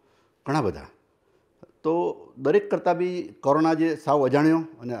flu, ઘણા બધા. તો દરેક કરતાં બી કોરોના જે સાવ અજાણ્યો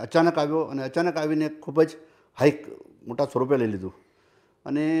અને અચાનક આવ્યો, અને અચાનક આવીને ખૂબ જ મોટા સ્વરૂપે લઈ લીધું.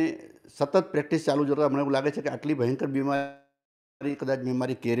 અને સતત પ્રેક્ટિસ ચાલુ જતા મને એવું લાગે છે કે આટલી ભયંકર બીમારી કદાચ મેં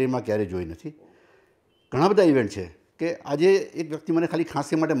મારી કેરિયરમાં ક્યારેય જોઈ નથી. ઘણા બધા ઇવેન્ટ છે કે આજે એક વ્યક્તિ મને ખાલી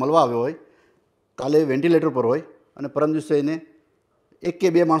ખાંસી માટે મળવા આવ્યો હોય, કાલે વેન્ટિલેટર પર હોય, અને પરમ દિવસે એને 1 કે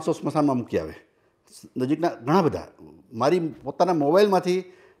 2 માણસો સ્મશાનમાં મૂકી આવે. નજીકના ઘણા બધા. મારી પોતાના મોબાઈલમાંથી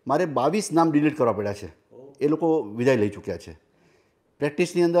મારે 22 નામ ડિલીટ કરવા પડ્યા છે. એ લોકો વિદાય લઈ ચૂક્યા છે.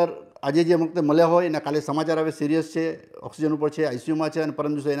 પ્રેક્ટિસની અંદર આજે જે વખતે મળ્યા હોય એના કાલે સમાચાર આવે સિરિયસ છે, ઓક્સિજન ઉપર છે, આઈસીયુમાં છે, અને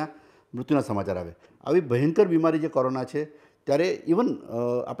પરમ દિવસે એના મૃત્યુના સમાચાર આવે. આવી ભયંકર બીમારી જે કોરોના છે, ત્યારે ઇવન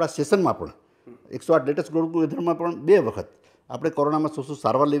આપણા સેશનમાં પણ 108 લેટેસ્ટ ગ્લોબલ વેધરમાં પણ 2 વખત આપણે કોરોનામાં શું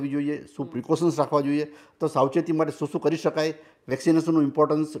સારવાર લેવી જોઈએ, શું પ્રિકોશન્સ રાખવા જોઈએ, તો સાવચેતી માટે શું કરી શકાય, વેક્સિનેશનનું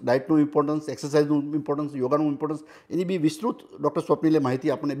ઇમ્પોર્ટન્સ, ડાયટનું ઇમ્પોર્ટન્સ, એક્સરસાઇઝનું ઇમ્પોર્ટન્સ, યોગાનું ઇમ્પોર્ટન્સ, એની બી વિસ્તૃત ડૉક્ટર સ્વપ્નિલે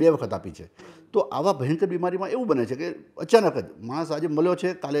માહિતી આપણને 2 વખત આપી છે. તો આવા ભયંકર બીમારીમાં એવું બને છે કે અચાનક જ માણસ આજે મળ્યો છે,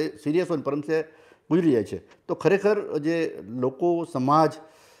 કાલે સિરિયસ હોય, પરમસે ગુજરી જાય છે. તો ખરેખર જે લોકો, સમાજ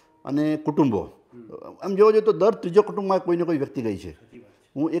અને કુટુંબો, આમ જોવા જોઈએ તો દર ત્રીજો કુટુંબમાં કોઈને કોઈ વ્યક્તિ ગઈ છે.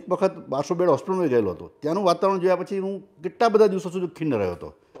 હું એક વખત 1200 બેડ હોસ્પિટલમાં ગયેલો હતો. ત્યાંનું વાતાવરણ જોયા પછી હું કેટલા બધા દિવસો સુધી ખીણ રહ્યો હતો.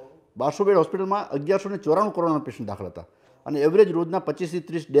 1200 બેડ હોસ્પિટલમાં 1194 કોરોના પેશન્ટ દાખલ હતા, અને એવરેજ રોજના 25 થી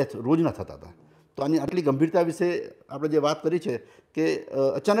 30 ડેથ રોજના થતા હતા. તો આની આટલી ગંભીરતા વિશે આપણે જે વાત કરી છે કે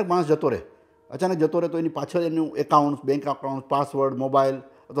અચાનક માણસ જતો રહે તો એની પાછળ એનું account, bank account, password, mobile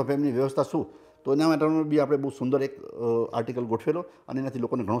અથવા ફેમિલી વ્યવસ્થા શું, તો એના માટે બી આપણે બહુ સુંદર એક આર્ટિકલ ગોઠવેલો, અને એનાથી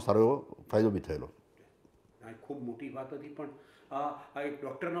લોકોને ઘણો સારો એવો ફાયદો બી થયેલો. ખૂબ મોટી વાત હતી, પણ આ એક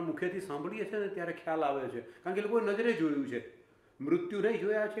ડૉક્ટરના મુખેથી સાંભળીએ છીએ ને ત્યારે ખ્યાલ આવે છે, કારણ કે લોકોએ નજરે જોયું છે, મૃત્યુ નહીં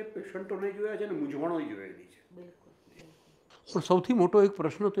જોયા છે, પેશન્ટો નહીં જોયા છે, અને મૂંઝવણો જોયેલી છે. પણ સૌથી મોટો એક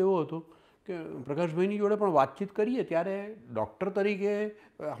પ્રશ્ન તો એવો હતો કે પ્રકાશભાઈની જોડે પણ વાતચીત કરીએ ત્યારે ડૉક્ટર તરીકે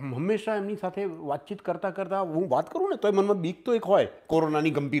હંમેશા એમની સાથે વાતચીત કરતાં હું વાત કરું ને તો મનમાં બીક તો એક હોય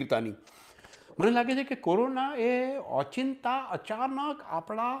કોરોનાની ગંભીરતાની. મને લાગે છે કે કોરોના એ ઓચિંતા અચાનક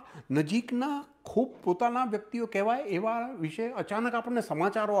આપણા નજીકના ખૂબ પોતાના વ્યક્તિઓ કહેવાય એવા વિશે અચાનક આપણને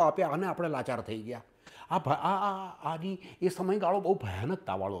સમાચારો આપ્યા અને આપણે લાચાર થઈ ગયા. આની એ સમયગાળો બહુ ભયાનક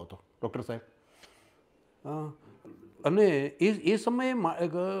તાવાળો હતો ડૉક્ટર સાહેબ. અને એ સમયે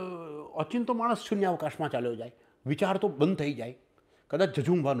ઓચિંતો માણસ શૂન્યાવકાશમાં ચાલ્યો જાય, વિચાર તો બંધ થઈ જાય, કદાચ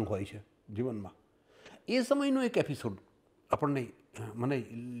ઝઝુમવાનું હોય છે જીવનમાં. એ સમયનો એક એપિસોડ આપણને મને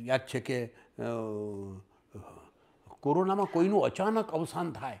યાદ છે કે કોરોનામાં કોઈનું અચાનક અવસાન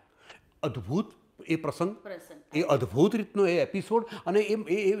થાય, અદ્ભુત એ પ્રસંગ, એ અદ્ભુત રીતનો એ એપિસોડ. અને એ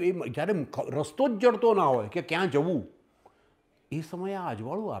જ્યારે રસ્તો જ જડતો ના હોય કે ક્યાં જવું, એ સમયે આ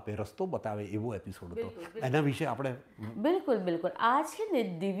અજવાળું આપે, રસ્તો બતાવે એવો એપિસોડ હતો. એના વિશે આપણે બિલકુલ બિલકુલ. આ છે ને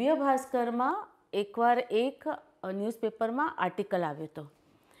દિવ્ય ભાસ્કરમાં એકવાર એક ન્યૂઝપેપરમાં આર્ટિકલ આવ્યો હતો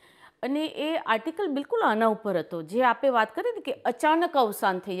અને એ આર્ટિકલ બિલકુલ આના ઉપર હતો જે આપણે વાત કરીએ ને કે અચાનક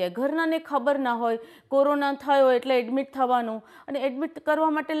અવસાન થઈ જાય, ઘરનાને ખબર ના હોય, કોરોના થયો એટલે એડમિટ થવાનું અને એડમિટ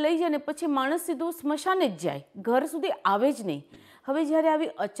કરવા માટે લઈ જાય ને પછી માણસ સીધું સ્મશાને જ જાય, ઘર સુધી આવે જ નહીં. હવે જ્યારે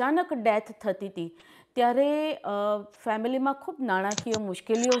આવી અચાનક ડેથ થતી હતી ત્યારે ફેમિલીમાં ખૂબ નાણાકીય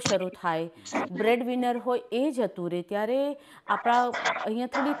મુશ્કેલીઓ શરૂ થાય, બ્રેડ વિનર હોય એ જતું રહે. ત્યારે આપણા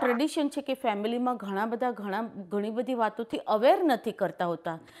અહીંયા થોડી ટ્રેડિશન છે કે ફેમિલીમાં ઘણી બધી વાતોથી અવેર નથી કરતા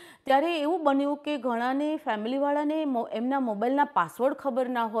હોતા. ત્યારે એવું બન્યું કે ઘણાને ફેમિલીવાળાને એમના મોબાઈલના પાસવર્ડ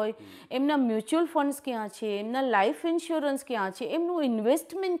ખબર ના હોય, એમના મ્યુચ્યુઅલ ફંડ્સ ક્યાં છે, એમના લાઈફ ઇન્સ્યોરન્સ ક્યાં છે, એમનું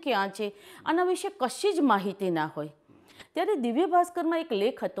ઇન્વેસ્ટમેન્ટ ક્યાં છે, આના વિશે કશી જ માહિતી ના હોય. ત્યારે દિવ્ય ભાસ્કરમાં એક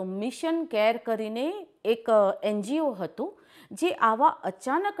લેખ હતો, મિશન કેર કરીને એક NGO હતું જે આવા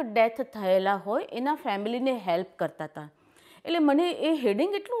અચાનક ડેથ થયેલા હોય એના ફેમિલીને હેલ્પ કરતા હતા. એટલે મને એ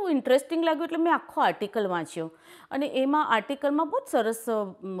હેડિંગ એટલું ઇન્ટરેસ્ટિંગ લાગ્યું એટલે મેં આખો આર્ટિકલ વાંચ્યો અને એમાં આર્ટિકલમાં બહુ જ સરસ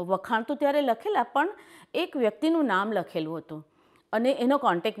વખાણ તો ત્યારે લખેલા પણ એક વ્યક્તિનું નામ લખેલું હતું અને એનો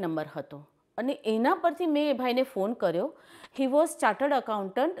કોન્ટેક્ટ નંબર હતો અને એના પરથી મેં એ ભાઈને ફોન કર્યો. He was chartered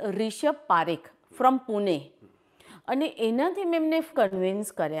accountant Rishabh Parekh from Pune. અને એનાથી મેં એમને કન્વિન્સ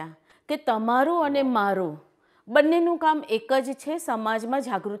કર્યા કે તમારું અને મારું બંનેનું કામ એક જ છે, સમાજમાં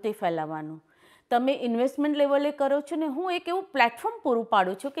જાગૃતિ ફેલાવવાનું. તમે ઇન્વેસ્ટમેન્ટ લેવલે કરો છો ને હું એક એવું પ્લેટફોર્મ પૂરું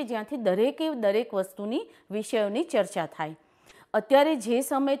પાડું છું કે જ્યાંથી દરેક વસ્તુની વિષયોની ચર્ચા થાય. અત્યારે જે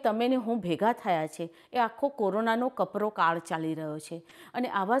સમય તમે ને હું ભેગા થયા છે એ આખો કોરોનાનો કપરો કાળ ચાલી રહ્યો છે અને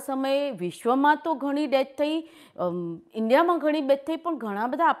આવા સમયે વિશ્વમાં તો ઘણી ડેથ થઈ, ઇન્ડિયામાં ઘણી ડેથ થઈ, પણ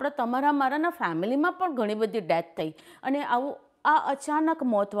ઘણા બધા આપણા તમારા મારાના ફેમિલીમાં પણ ઘણી બધી ડેથ થઈ અને આવું આ અચાનક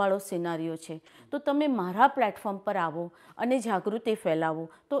મોતવાળો સિનારીઓ છે. તો તમે મારા પ્લેટફોર્મ પર આવો અને જાગૃતિ ફેલાવો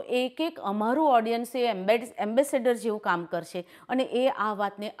તો એક અમારું ઓડિયન્સ એ એમ્બેસેડર જેવું કામ કરશે અને એ આ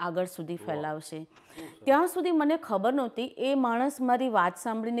વાતને આગળ સુધી ફેલાવશે. ત્યાં સુધી મને ખબર નહોતી, એ માણસ મારી વાત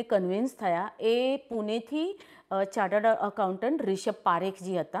સાંભળીને કન્વિન્સ થયા. એ પુણેથી ચાર્ટર્ડ એકાઉન્ટન્ટ રિષભ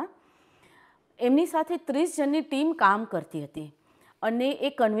પારેખજી હતા. એમની સાથે 30 જણની ટીમ કામ કરતી હતી અને એ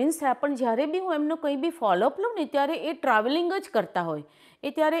કન્વિન્સ થયા. પણ જ્યારે બી હું એમનો કંઈ બી ફોલોઅપ લઉં ને ત્યારે એ ટ્રાવેલિંગ જ કરતા હોય, એ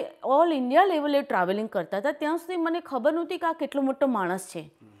ત્યારે ઓલ ઇન્ડિયા લેવલે ટ્રાવેલિંગ કરતા હતા. ત્યાં સુધી મને ખબર નહોતી કે આ કેટલો મોટો માણસ છે.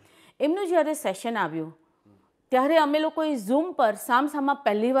 એમનું જ્યારે સેશન આવ્યું ત્યારે અમે લોકોએ ઝૂમ પર સામસામા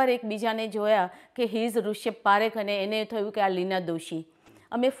પહેલીવાર એકબીજાને જોયા કે હી ઇઝ ઋષભ પારેખ અને એને થયું કે આ લીના દોશી.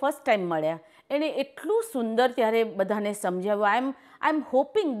 અમે ફર્સ્ટ ટાઈમ મળ્યા. એણે એટલું સુંદર ત્યારે બધાને સમજાવ્યું. આઈ એમ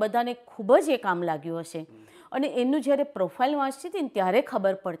હોપિંગ બધાને ખૂબ જ એ કામ લાગ્યું હશે. અને એનું જ્યારે પ્રોફાઇલ વાંચતી હતી ને ત્યારે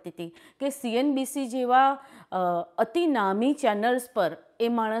ખબર પડતી હતી કે CNBC જેવા અતિ નામી ચેનલ્સ પર એ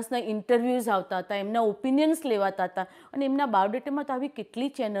માણસના ઇન્ટરવ્યૂઝ આવતા હતા, એમના ઓપિનિયન્સ લેવાતા હતા અને એમના બાયોડેટામાં તો આવી કેટલી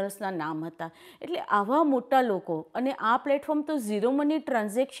ચેનલ્સના નામ હતા. એટલે આવા મોટા લોકો અને આ પ્લેટફોર્મ તો zero money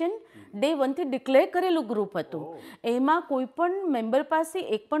transaction day 1થી declare કરેલું ગ્રુપ હતું. એમાં કોઈ પણ મેમ્બર પાસે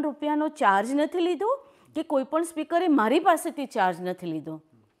એક પણ રૂપિયાનો ચાર્જ નથી લીધો કે કોઈ પણ સ્પીકરે મારી પાસેથી ચાર્જ નથી લીધો.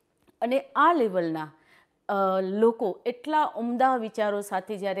 અને આ લેવલના લોકો એટલા ઉમદા વિચારો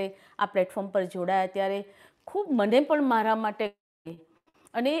સાથે જ્યારે આ પ્લેટફોર્મ પર જોડાયા ત્યારે ખૂબ મને પણ મારા માટે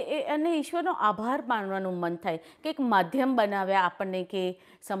અને ઈશ્વરનો આભાર માનવાનું મન થાય કે એક માધ્યમ બનાવ્યા આપણને કે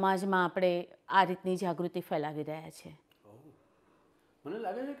સમાજમાં આપણે આ રીતની જાગૃતિ ફેલાવી રહ્યા છે. મને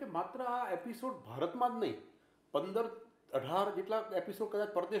લાગે છે કે માત્ર આ એપિસોડ ભારતમાં જ નહીં, 15-18 જેટલા એપિસોડ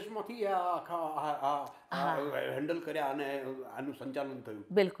કદાચ પરદેશમાંથી આખા હેન્ડલ કર્યા અને આનું સંચાલન થયું.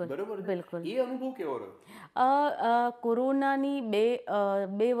 બિલકુલ બરાબર. બિલકુલ. એ અનુભવ કેવો રહ્યો? કોરોનાની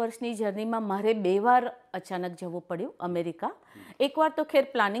બે વર્ષની જર્નીમાં મારે 2 વાર અચાનક જવું પડ્યું અમેરિકા. એકવાર તો ખેર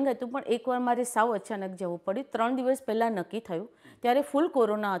પ્લાનિંગ હતું પણ એકવાર મારે સાવ અચાનક જવું પડ્યું. 3 દિવસ પહેલાં નક્કી થયું. ત્યારે ફૂલ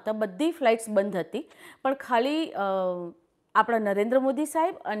કોરોના હતા, બધી ફ્લાઇટ્સ બંધ હતી, પણ ખાલી આપણા નરેન્દ્ર મોદી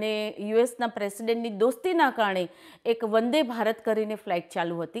સાહેબ અને યુએસના પ્રેસિડેન્ટની દોસ્તીના કારણે એક વંદે ભારત કરીને ફ્લાઇટ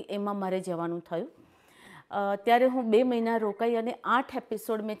ચાલુ હતી, એમાં મારે જવાનું થયું. ત્યારે હું 2 મહિના રોકાઈ અને 8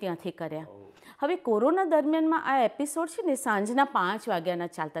 એપિસોડ મેં ત્યાંથી કર્યા. હવે કોરોના દરમિયાનમાં આ એપિસોડ છે ને સાંજના 5 વાગ્યાના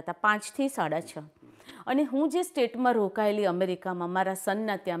ચાલતા હતા, 5 થી 6:30. અને હું જે સ્ટેટમાં રોકાયેલી અમેરિકામાં મારા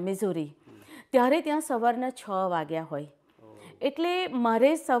સનના ત્યાં મિઝોરી, ત્યારે ત્યાં સવારના 6 વાગ્યા હોય. એટલે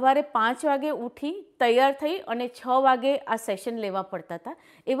મારે સવારે 5 વાગે ઉઠી તૈયાર થઈ અને 6 વાગે આ સેશન લેવા પડતા હતા.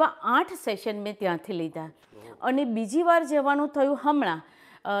 એવા 8 સેશન મેં ત્યાંથી લીધા. અને બીજી વાર જવાનું થયું હમણાં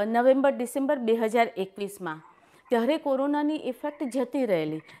નવેમ્બર-ડિસેમ્બર 2021માં. ત્યારે કોરોનાની ઇફેક્ટ જતી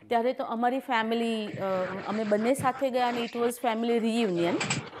રહેલી. ત્યારે તો અમારી ફેમિલી, અમે બંને સાથે ગયા અને ઇટ વોઝ ફેમિલી રિયુનિયન.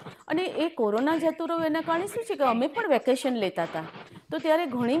 અને એ કોરોના જતું રહ્યું એના કારણે શું છે કે અમે પણ વેકેશન લેતા હતા. તો ત્યારે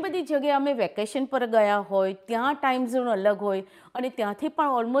ઘણી બધી જગ્યાએ અમે વેકેશન પર ગયા હોય, ત્યાં ટાઈમ ઝોન અલગ હોય, અને ત્યાંથી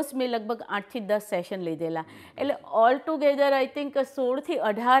પણ ઓલમોસ્ટ મેં લગભગ 8 થી 10 સેશન લીધેલા. એટલે ઓલ ટુગેધર આઈ થિંક 16 થી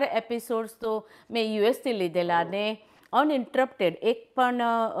 18 એપિસોડ્સ તો મેં યુએસથી લીધેલા, અને અનઇન્ટરપ્ટેડ, એક પણ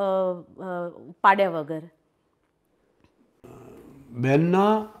પાડ્યા વગર.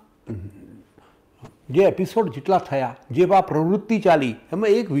 બેનના જે એપિસોડ જેટલા થયા, જેવા પ્રવૃત્તિ ચાલી,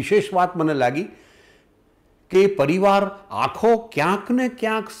 એમાં એક વિશેષ વાત મને લાગી કે પરિવાર આખો ક્યાંક ને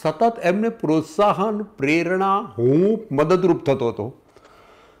ક્યાંક સતત એમને પ્રોત્સાહન, પ્રેરણા, હું મદદરૂપ થતો હતો.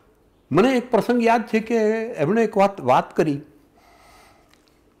 મને એક પ્રસંગ યાદ છે કે એમણે એક વાત કરી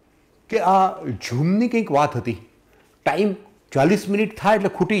કે આ ઝૂમની કંઈક વાત હતી. ટાઈમ 40 મિનિટ થાય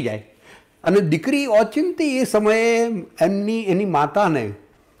એટલે ખૂટી જાય, અને દીકરી ઓચિંતી એ સમયે એની માતાને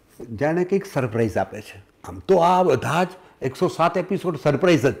જાણે કંઈક સરપ્રાઈઝ આપે છે. આમ તો આ બધા જ 107 એપિસોડ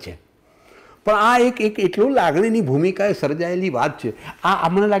સરપ્રાઈઝ જ છે, પણ આ એક એટલું લાગણીની ભૂમિકાએ સર્જાયેલી વાત છે. આ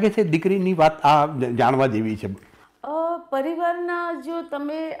મને લાગે છે દીકરીની વાત આ જાણવા જેવી છે. પરિવારના જો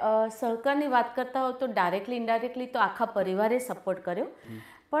તમે સહકારની વાત કરતા હો તો ડાયરેક્ટલી ઇનડાયરેક્ટલી તો આખા પરિવારે સપોર્ટ કર્યો.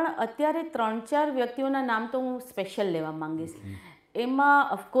 પણ અત્યારે 3-4 વ્યક્તિઓના નામ તો હું સ્પેશિયલ લેવા માંગીશ.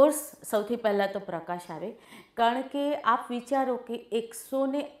 એમાં ઓફકોર્સ સૌથી પહેલાં તો પ્રકાશ આવે, કારણ કે આપ વિચારો કે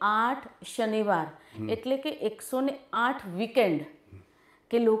 108 શનિવાર એટલે કે 108 વીકેન્ડ,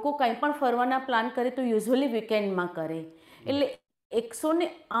 કે લોકો કંઈ પણ ફરવાના પ્લાન કરે તો યુઝ્યુઅલી વીકેન્ડમાં કરે. એટલે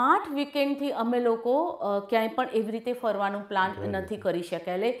 108 વીકેન્ડથી અમે લોકો ક્યાંય પણ એવી રીતે ફરવાનું પ્લાન નથી કરી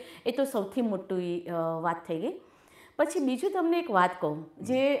શક્યા. એટલે એ તો સૌથી મોટી વાત થઈ ગઈ. પછી બીજું તમને એક વાત કહું,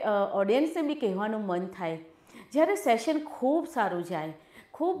 જે ઓડિયન્સને બી કહેવાનું મન થાય, જ્યારે સેશન ખૂબ સારું જાય,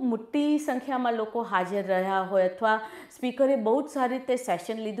 ખૂબ મોટી સંખ્યામાં લોકો હાજર રહ્યા હોય, અથવા સ્પીકરે બહુ જ સારી રીતે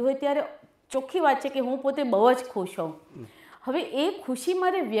સેશન લીધું હોય, ત્યારે ચોખ્ખી વાત છે કે હું પોતે બહુ જ ખુશ હોઉં. હવે એ ખુશી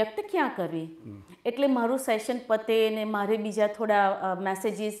મારે વ્યક્ત ક્યાં કરવી? એટલે મારું સેશન પતે ને મારે બીજા થોડા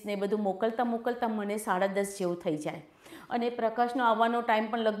મેસેજીસ ને બધું મોકલતા મને 10:30 જેવું થઈ જાય. અને પ્રકાશનો આવવાનો ટાઈમ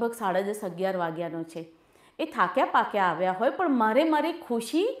પણ લગભગ 10:30-11 વાગ્યાનો છે. એ થાક્યા પાક્યા આવ્યા હોય, પણ મારી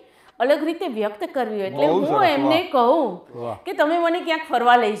ખુશી અલગ રીતે વ્યક્ત કરવી હોય. એટલે હું એમને કહું કે તમે મને ક્યાંક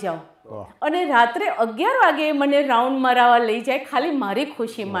ફરવા લઈ જાઓ, અને રાત્રે 11 વાગે મને રાઉન્ડ મરાવા લઈ જાય, ખાલી મારી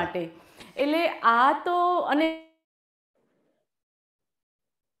ખુશી માટે. એટલે આ તો, અને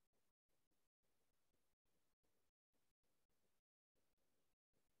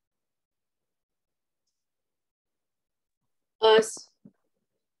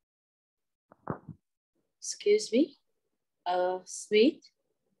excuse me, Smith.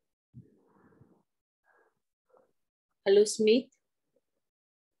 Hello, Smith.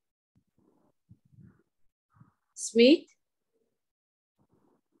 Smith?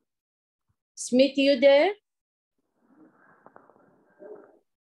 Smith, you there?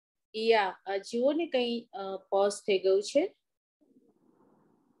 Yeah, જુઓ ને કંઈ પોઝ થઈ ગયું છે.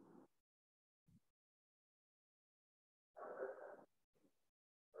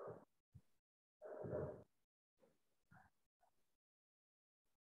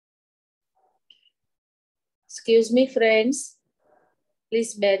 Excuse me, friends. Please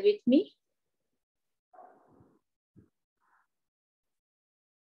bear with me.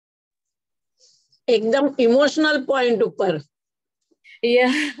 एकदम इमोशनल पॉइंट ऊपर.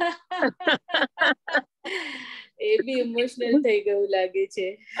 Yeah. એ બી ઇમોશનલ થઈ ગયું લાગે છે.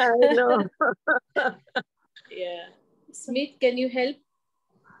 I know. Yeah. Smith, can you help?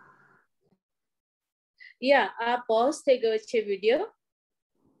 Yeah, આ પોઝ થઈ ગયો છે વિડિયો.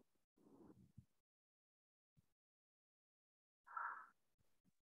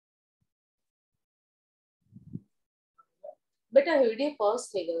 બેટા વિડિયો પોઝ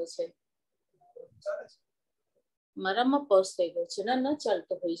થઈ ગયો છે. મારામાં પોઝ થઈ ગયો છે. ના ન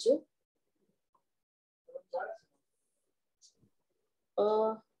ચાલતો હોય જો.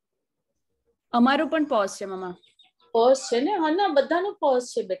 અમારું પણ પોઝ છે મમ્મા. પોઝ છે ને? હા ના, બધાનો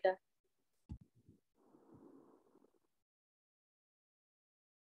પોઝ છે બેટા.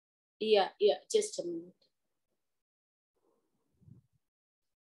 Yeah, just a minute.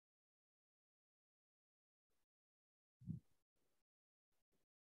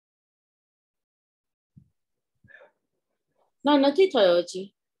 ના, નથી થયો હજી.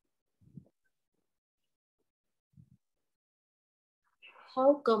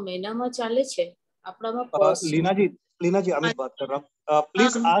 હાઉ કમ એનામાં ચાલે છે, આપણામાં પોઝ. लीना जी अमित बात कर रहा हूँ।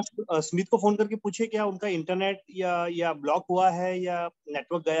 प्लीज आज स्मित को फोन करके पूछिए क्या उनका इंटरनेट या ब्लॉक हुआ है या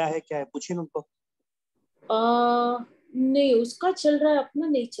नेटवर्क गया है, क्या है, पूछिए ना उनको। नहीं, उसका चल रहा है, अपना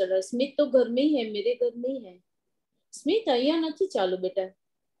नहीं चल रहा है। स्मित तो घर में ही है, मेरे घर में ही है. स्मित અહીંયા નથી ચાલુ બેટા.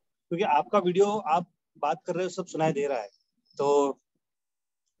 क्योंकि आपका वीडियो आप बात कर रहे हो सब सुनाई दे रहा है, तो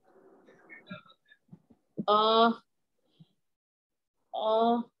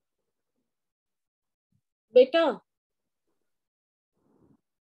બેટા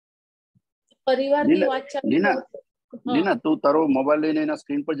પરિવારની વાત ચાલુ. લીના તું તારો મોબાઈલ લઈને એના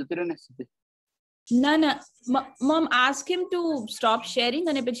સ્ક્રીન પર જતી રહે ને સીધી. ના ના મમ ask him to stop sharing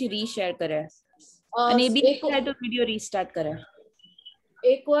અને પછી રીશેર કરે અને એ બી થાય તો વિડિયો રીસ્ટાર્ટ કરે.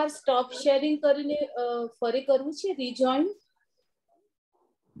 એકવાર સ્ટોપ શેરિંગ કરીને ફરી કરવું છે, રીજોઈન.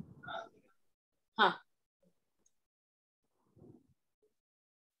 હા,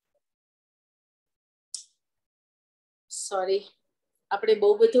 સોરી, આપણે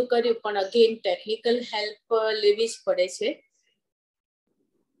બહુ બધું કર્યું પણ અગેન ટેકનિકલ હેલ્પ લેવી જ પડે છે.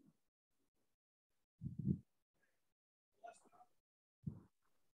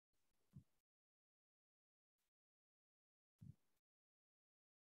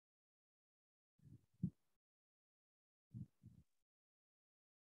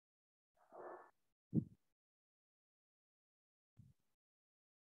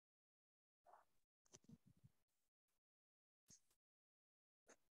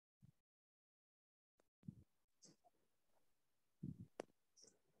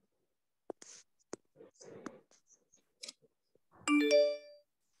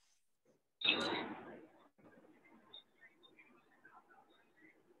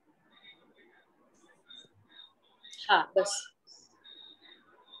 હા, બસ.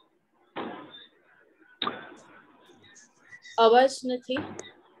 અવાજ નથી.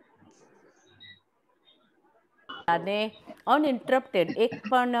 અને અનઇન્ટરપ્ટેડ એક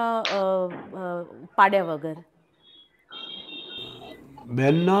પણ પાડ્યા વગર.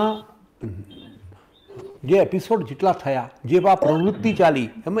 બેનના જે એપિસોડ જેટલા થયા, જે પ્રવૃત્તિ ચાલી,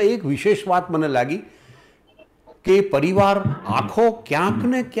 એમાં એક વિશેષ વાત મને લાગી કે પરિવાર આખો ક્યાંક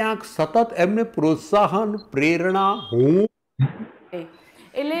ને ક્યાંક સતત એમને પ્રોત્સાહન, પ્રેરણા, હું.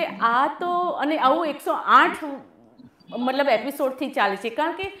 એટલે આ તો અને આવું 108 મતલબ એપિસોડથી ચાલે છે,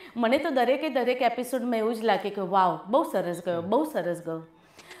 કારણ કે મને તો દરેક એપિસોડમાં એવું જ લાગે કે વાવ, બહુ સરસ ગયો, બહુ સરસ ગયો.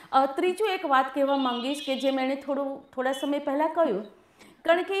 ત્રીજું એક વાત કહેવા માંગીશ કે જે મેં થોડા સમય પહેલાં કહ્યું,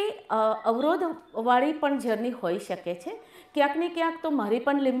 કારણ કે અવરોધવાળી પણ જર્ની હોઈ શકે છે. ક્યાંક ને ક્યાંક તો મારી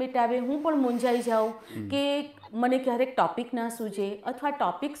પણ લિમિટ આવે, હું પણ મૂંઝાઈ જાઉં કે મને ક્યારેક ટોપિક ના સૂજે, અથવા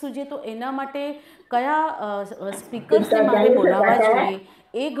ટોપિક સૂજે તો એના માટે કયા સ્પીકર્સને મારે બોલાવવા જોઈએ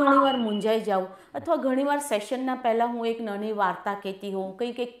એ ઘણીવાર મૂંઝાઈ જાઉં, અથવા ઘણીવાર સેશનના પહેલાં હું એક નાની વાર્તા કહેતી હોઉં,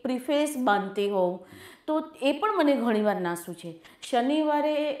 કંઈક એક પ્રિફેસ બાંધતી હોઉં, તો એ પણ મને ઘણીવાર ના સૂજે.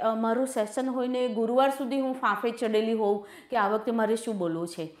 શનિવારે મારું સેશન હોય ને ગુરુવાર સુધી હું ફાંફે ચડેલી હોઉં કે આ વખતે મારે શું બોલવું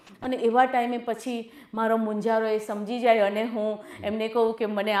છે, અને એવા ટાઈમે પછી મારો મૂંઝારો એ સમજી જાય અને હું એમને કહું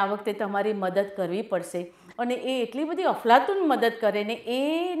કે મને આ વખતે તમારી મદદ કરવી પડશે, અને એ એટલી બધી અફલાતુન મદદ કરે ને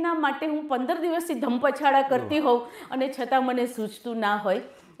એના માટે હું 15 દિવસથી ધમપછાડા કરતી હોઉં અને છતાં મને સૂચતું ના હોય.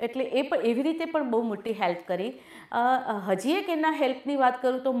 એટલે એ પણ એવી રીતે પણ બહુ મોટી હેલ્પ કરી. હજી એક એના હેલ્પની વાત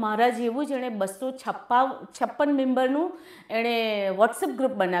કરું તો મારા જેવું જ એણે 256 મેમ્બરનું એણે વોટ્સએપ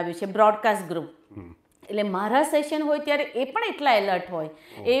ગ્રુપ બનાવ્યું છે, બ્રોડકાસ્ટ ગ્રુપ. એટલે મારા સેશન હોય ત્યારે એ પણ એટલા એલર્ટ હોય,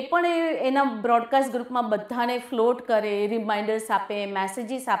 એ પણ એના બ્રોડકાસ્ટ ગ્રુપમાં બધાને ફ્લોટ કરે, રિમાઇન્ડર્સ આપે,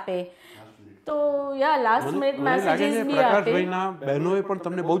 મેસેજીસ આપે. તો યા લાસ્ટ મિનિટ મેસેજીસ બી આપે. પ્રકાશભાઈના બહેનોએ પણ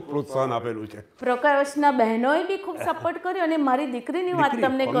તમને બહુ જ પ્રોત્સાહન આપેલું છે. પ્રકાશના બહેનોએ બી ખૂબ સપોર્ટ કર્યો, અને મારી દીકરીની વાત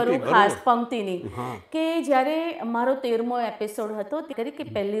તમને કરું ખાસ, પંક્તિની, કે જ્યારે મારો 13મો એપિસોડ હતો ત્યારે કે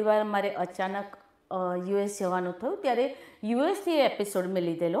પહેલી વાર મારે અચાનક યુએસ જવાનું થયું, ત્યારે યુએસથી એ એપિસોડ મેં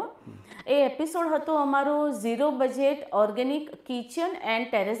લીધેલો. એ એપિસોડ હતો અમારો 0 budget organic kitchen and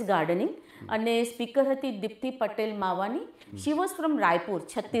terrace gardening, અને સ્પીકર હતી Deepti Patel માવાની. She was from Raipur,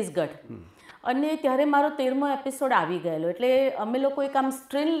 Chhattisgarh. અને ત્યારે મારો 13મો એપિસોડ આવી ગયેલો, એટલે અમે લોકો એક આમ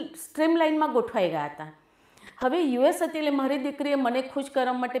સ્ટ્રીમ લાઇનમાં ગોઠવાઈ ગયા હતા. હવે યુએસ હતી એટલે મારી દીકરીએ મને ખુશ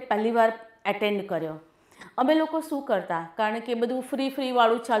કરવા માટે પહેલી વાર એટેન્ડ કર્યો. અમે લોકો શું કરતા, કારણ કે બધું ફ્રી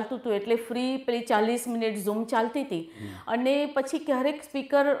વાળું ચાલતું હતું, એટલે ફ્રી પેલી 40 મિનિટ ઝૂમ ચાલતી હતી, અને પછી ક્યારેક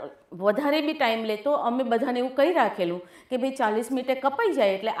સ્પીકર વધારે બી ટાઈમ લે તો અમે બધાને એવું કહી રાખેલું કે ભાઈ 40 મિનિટે કપાઈ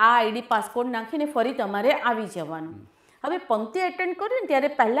જાય એટલે આ આઈડી પાસકોડ નાખીને ફરી તમારે આવી જવાનું. હવે પંક્તિ એટેન્ડ કર્યું ને ત્યારે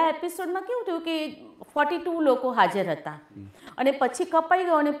પહેલા એપિસોડમાં કેવું થયું કે 42 લોકો હાજર હતા, અને પછી કપાઈ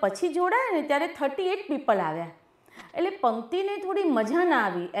ગયો, અને પછી જોડાયા ને ત્યારે 38 પીપલ આવ્યા. એટલે પંક્તિને થોડી મજા ના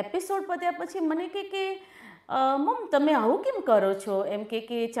આવી. એપિસોડ પત્યા પછી મને કે મમ તમે આવું કેમ કરો છો, એમ કે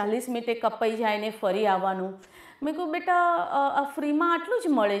 40 મિનિટે કપાઈ જાય ને ફરી આવવાનું. મેં કહું બેટા ફ્રીમાં આટલું જ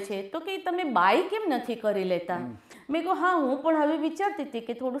મળે છે, તો કે તમે બાય કેમ નથી કરી લેતા. મેં કહું હા હું પણ હવે વિચારતી હતી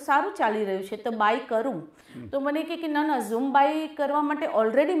કે થોડું સારું ચાલી રહ્યું છે તો બાય કરું. તો મને કે ના ઝૂમ બાય કરવા માટે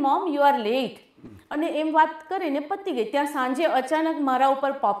already mom you are late, અને એમ વાત કરીને પતી ગઈ. ત્યાં સાંજે અચાનક મારા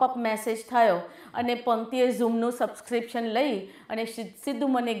ઉપર પોપઅપ મેસેજ થયો અને પંક્તિએ ઝૂમનું સબસ્ક્રિપ્શન લઈ અને સીધું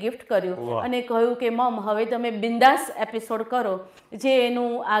મને ગિફ્ટ કર્યું અને કહ્યું કે મમ હવે તમે બિંદાસ એપિસોડ કરો, જે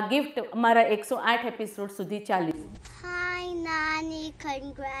એનું આ ગિફ્ટ મારા 108 એપિસોડ સુધી ચાલ્યું. Hi, Nani.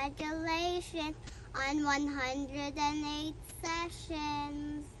 Congratulations on 108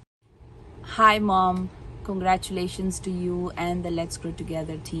 sessions. Hi, Mom. Congratulations to you and the Let's Grow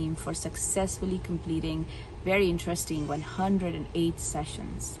Together team for successfully completing very interesting 108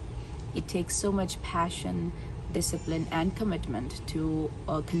 sessions. It takes so much passion, discipline, and commitment to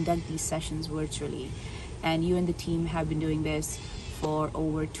conduct these sessions virtually. And you and the team have been doing this for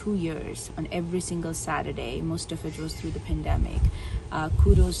over 2 years on every single Saturday. Most of it was through the pandemic.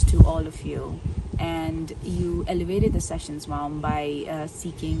 Kudos to all of you. And you elevated the sessions, Mom, by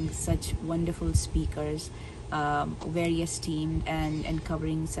seeking such wonderful speakers, very esteemed, and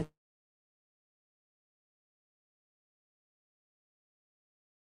covering such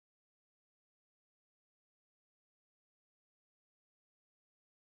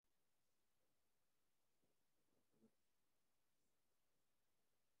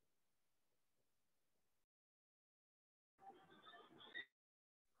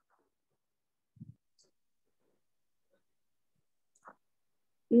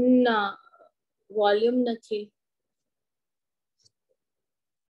ના volume નથી.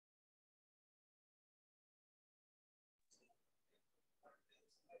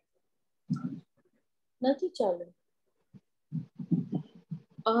 નથી ચાલુ.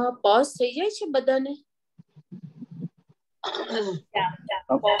 Pose થઈ જાય છે બધાને.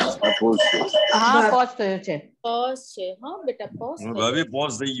 હા pose થયો છે. પોઝ છે. હા બેટા પોઝ થઈ ભાભી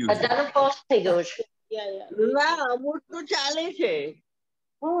પોઝ થઈ ગયું છે. બધાનો પોઝ થઈ ગયો છે. ના અમુક તો ચાલે છે.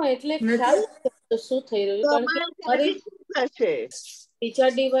 હા એટલે ખ્યાલ નથી શું થઈ રહ્યું, કારણ કે મારી બીજા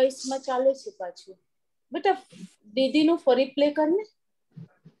ડિવાઇસમાં ચાલે છે પાછું. બેટા દીદીનું ફરી પ્લે કરને,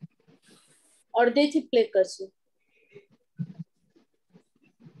 અડધેથી પ્લે કરશે.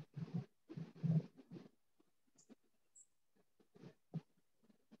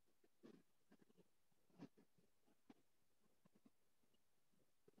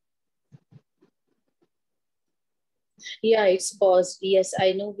 Yeah, it's paused. Yes, I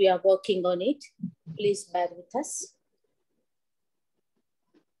know we are working on it. Please bear with us.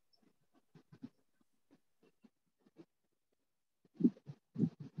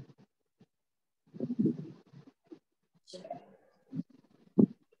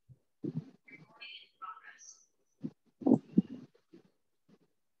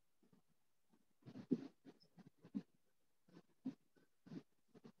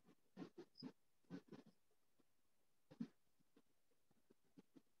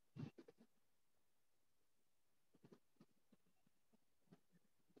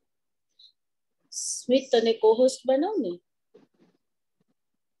 સ્મિત તને co-host બનાવ ને.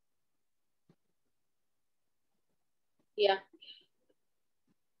 Yeah.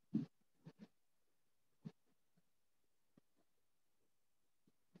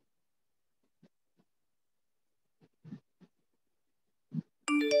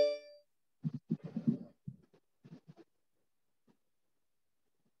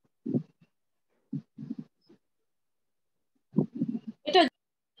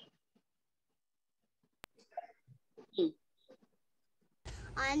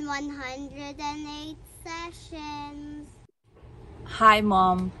 On 108 sessions. Hi,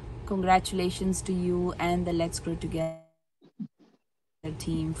 Mom. Congratulations to you and the Let's Grow Together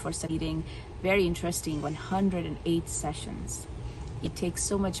team for succeeding very interesting 108 sessions. It takes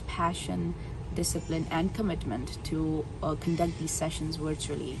so much passion, discipline, and commitment to conduct these sessions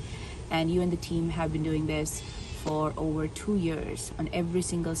virtually. And you and the team have been doing this for over 2 years on every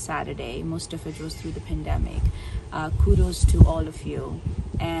single Saturday. Most of it was through the pandemic. Kudos to all of you.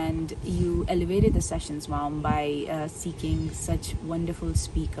 And you elevated the sessions, Mom, by seeking such wonderful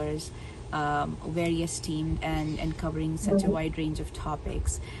speakers, very esteemed, and covering such a wide range of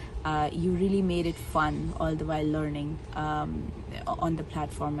topics. You really made it fun all the while learning on the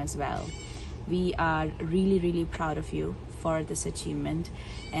platform as well. We are really, really proud of you for this achievement,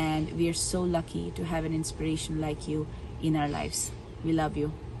 and we are so lucky to have an inspiration like you in our lives. We love you.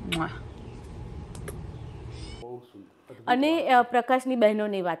 Mwah. અને પ્રકાશની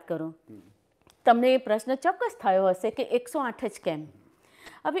બહેનોની વાત કરો. તમને એ પ્રશ્ન ચોક્કસ થયો હશે કે 108 જ કેમ?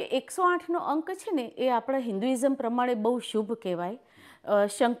 હવે 108નો અંક છે ને એ આપણા હિન્દુઇઝમ પ્રમાણે બહુ શુભ કહેવાય.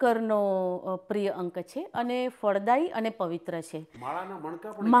 શંકરનો પ્રિય અંક છે અને ફળદાયી અને પવિત્ર છે.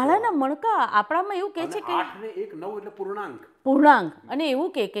 માળાના મણકા આપણામાં એવું કહે છે કે 8 ને 1 9 એટલે પૂર્ણાંક. પૂર્ણાંક. અને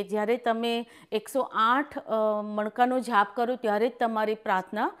એવું કહે કે જ્યારે તમે 108 મણકાનો જાપ કરો ત્યારે જ તમારી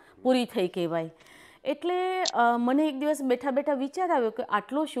પ્રાર્થના પૂરી થઈ કહેવાય. એટલે મને એક દિવસ બેઠા બેઠા વિચાર આવ્યો કે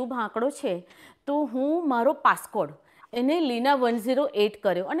આટલો શુભ આંકડો છે તો હું મારો પાસકોડ એને લીના 108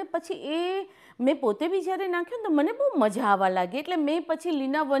 કર્યો અને પછી એ મેં પોતે બી જ્યારે નાખ્યો ને તો મને બહુ મજા આવવા લાગી. એટલે મેં પછી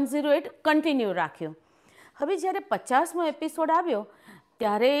લીના 108 કન્ટિન્યુ રાખ્યો. હવે જ્યારે 50મો એપિસોડ આવ્યો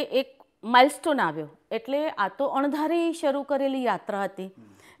ત્યારે એક માઇલસ્ટોન આવ્યો. એટલે આ તો અણધારી શરૂ કરેલી યાત્રા હતી.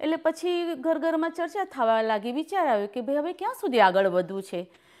 એટલે પછી ઘરમાં ચર્ચા થવા લાગી. વિચાર આવ્યો કે ભાઈ હવે ક્યાં સુધી આગળ વધવું છે.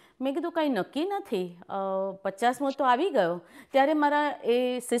 મેં કીધું કાંઈ નક્કી નથી. 50મો તો આવી ગયો. ત્યારે મારા એ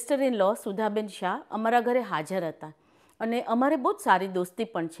sister in law Sudhaben Shah અમારા ઘરે હાજર હતા અને અમારે બહુ જ સારી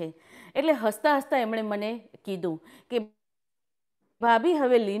દોસ્તી પણ છે. એટલે હસતા હસતા એમણે મને કીધું કે ભાભી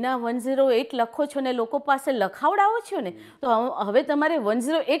હવે લીના 108 લખો છો ને લોકો પાસે લખાવડાવો છો ને તો હવે તમારે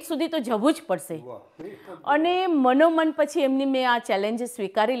 108 સુધી તો જવું જ પડશે. અને મનોમન પછી એમની મેં આ ચેલેન્જ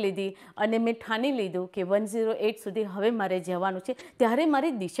સ્વીકારી લીધી અને મેં ઠાની લીધું કે 108 સુધી હવે મારે જવાનું છે. ત્યારે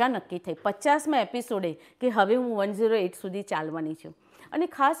મારી દિશા નક્કી થઈ 50મા એપિસોડે કે હવે હું 108 સુધી ચાલવાની છું. અને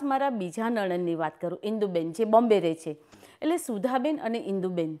ખાસ મારા બીજા નણંદની વાત કરું, ઇન્દુબેન જે બોમ્બે રહે છે. એટલે સુધાબેન અને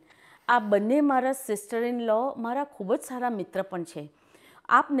ઇન્દુબેન આ બંને મારા સિસ્ટર ઇન લો મારા ખૂબ જ સારા મિત્ર પણ છે.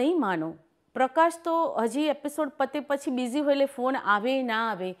 આપ નહીં માનો, પ્રકાશ તો હજી એપિસોડ પતે પછી બિઝી હોય એટલે ફોન આવે ના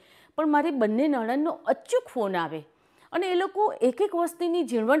આવે, પણ મારી બંને નણંદનો અચૂક ફોન આવે અને એ લોકો એક એક વસ્તુની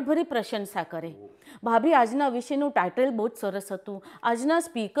ઝીણવટભરી પ્રશંસા કરે. ભાભી આજના વિષયનું ટાઇટલ બહુ જ સરસ હતું, આજના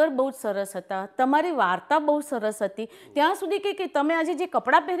સ્પીકર બહુ જ સરસ હતા, તમારી વાર્તા બહુ સરસ હતી, ત્યાં સુધી કે તમે આજે જે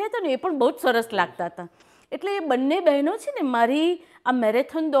કપડાં પહેર્યા હતા ને એ પણ બહુ જ સરસ લાગતા હતા. એટલે એ બંને બહેનો છે ને મારી આ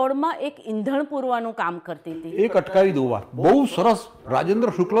મેરેથોન દોડમાં એક ઈંધણ પૂરવાનું કામ કરતી હતી. એક અટકાવી દઉં વાત, બહુ સરસ.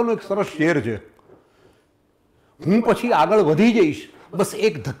 રાજેન્દ્ર શુક્લનો એક સરસ શેર છે, હું પછી આગળ વધી જઈશ, બસ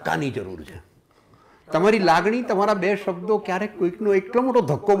એક ધક્કાની જરૂર છે. તમારી લાગણી, તમારા બે શબ્દો ક્યારેક કોઈકનો એટલો મોટો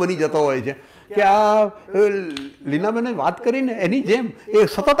ધક્કો બની જતો હોય છે કે આ લીનાબેને વાત કરીને એની જેમ એ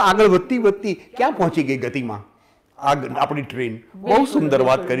સતત આગળ વધતી ક્યાં પહોંચી ગઈ ગતિમાં આપણી ટ્રેન. બહુ સુંદર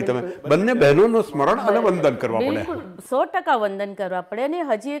વાત કરી તમે. બંને બહેનોનું સ્મરણ અને વંદન કરવા પડે. 100% વંદન કરવા પડે. અને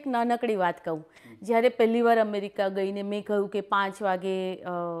હજી એક નાનકડી વાત કહું, જ્યારે પહેલી વાર અમેરિકા ગઈને મેં કહ્યું કે 5 વાગે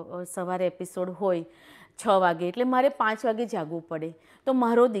સવારે એપિસોડ હોય, 6 વાગે, એટલે મારે 5 વાગે જાગવું પડે. તો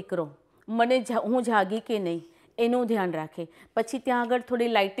મારો દીકરો હું જાગી કે નહીં એનું ધ્યાન રાખે. પછી ત્યાં આગળ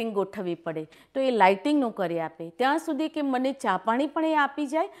થોડી લાઇટિંગ ગોઠવવી પડે તો એ લાઇટિંગનું કરી આપે. ત્યાં સુધી કે મને ચા પાણી પણ એ આપી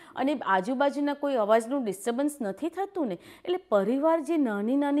જાય અને આજુબાજુના કોઈ અવાજનું ડિસ્ટર્બન્સ નથી થતું ને. એટલે પરિવાર જે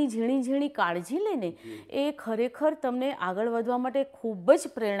નાની નાની ઝીણી ઝીણી કાળજી લે ને એ ખરેખર તમને આગળ વધવા માટે ખૂબ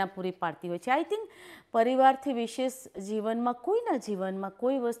જ પ્રેરણા પૂરી પાડતી હોય છે. આઈ થિંક પરિવારથી વિશેષ જીવનમાં કોઈના જીવનમાં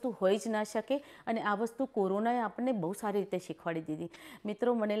કોઈ વસ્તુ હોઈ જ ના શકે અને આ વસ્તુ કોરોનાએ આપણને બહુ સારી રીતે શીખવાડી દીધી.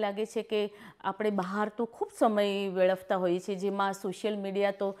 મિત્રો, મને લાગે છે કે આપણે બહાર તો ખૂબ સમય વેડફતા હોઈએ છીએ, જેમાં સોશિયલ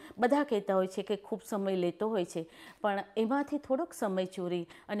મીડિયા તો બધા કહેતા હોય છે કે ખૂબ સમય લેતો હોય છે, પણ એમાંથી થોડોક સમય ચોરી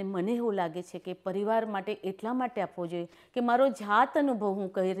અને મને એવું લાગે છે કે પરિવાર માટે એટલા માટે આપવો જોઈએ કે મારો જાત અનુભવ હું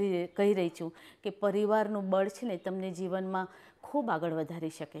કહી રહી છું કે પરિવારનું બળ છે ને તમને જીવનમાં ખૂબ આગળ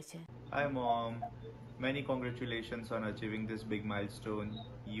વધારી શકે છે. Hi mom, many congratulations on achieving this big milestone.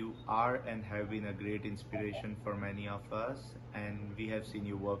 You are and have been a great inspiration for many of us, and we have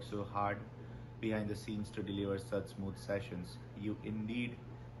seen you work so hard behind the scenes to deliver such smooth sessions. You indeed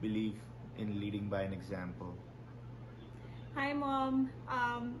believe in leading by an example. Hi mom,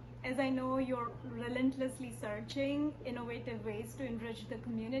 as I know you're relentlessly searching innovative ways to enrich the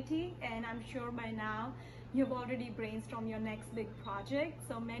community, and I'm sure by now you've already brainstormed your next big project,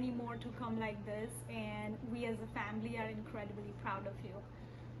 so many more to come like this, and we as a family are incredibly proud of you.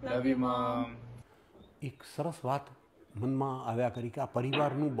 Love you mom. એક સરસ વાત મનમાં આવ્યા કરી કે આ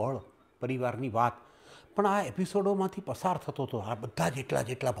પરિવારનું બળ, પરિવારની વાત, પણ આ એપિસોડોમાંથી પસાર થતો હતો, આ બધા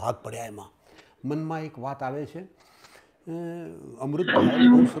જેટલા ભાગ પડ્યા એમાં મનમાં એક વાત આવે છે. અમૃતભાઈએ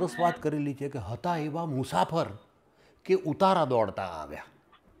બહુ સરસ વાત કરેલી છે કે હતા એવા મુસાફર કે ઉતારા દોડતા આવ્યા.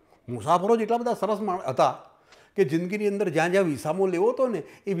 મુસાફરો જેટલા બધા સરસ હતા કે જિંદગીની અંદર જ્યાં જ્યાં વિસામો લેવો હતો ને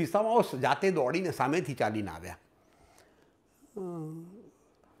એ વિસામાઓ જાતે દોડીને સામેથી ચાલીને આવ્યા.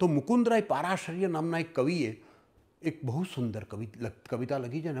 તો મુકુંદરાય પારાશર્ય નામના એક કવિએ એક બહુ સુંદર કવિતા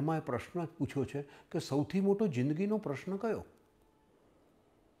લખી છે અને એમાં એ પ્રશ્ન પૂછ્યો છે કે સૌથી મોટો જિંદગીનો પ્રશ્ન કયો?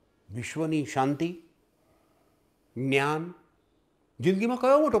 વિશ્વની શાંતિ, જ્ઞાન, જિંદગીમાં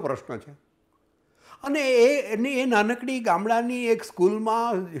કયો મોટો પ્રશ્ન છે? અને એ નાનકડી ગામડાની એક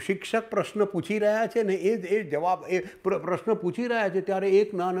સ્કૂલમાં શિક્ષક પ્રશ્ન પૂછી રહ્યા છે ને એ જવાબ પ્રશ્ન પૂછી રહ્યા છે ત્યારે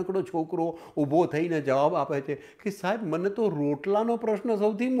એક નાનકડો છોકરો ઊભો થઈને જવાબ આપે છે કે સાહેબ મને તો રોટલાનો પ્રશ્ન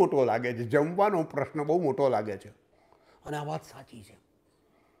સૌથી મોટો લાગે છે, જમવાનો પ્રશ્ન બહુ મોટો લાગે છે. અને આ વાત સાચી છે,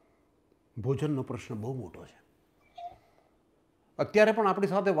 ભોજનનો પ્રશ્ન બહુ મોટો છે. અત્યારે પણ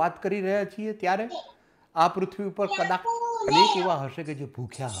આપણી સાથે વાત કરી રહ્યા છીએ ત્યારે આ પૃથ્વી ઉપર કદાચ અનેક એવા હશે કે જે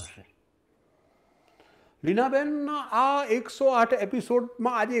ભૂખ્યા હશે. લીનાબેન, આ 108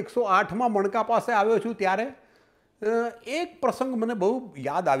 એપિસોડમાં આજે 108માં મણકા પાસે આવ્યો છું ત્યારે એક પ્રસંગ મને બહુ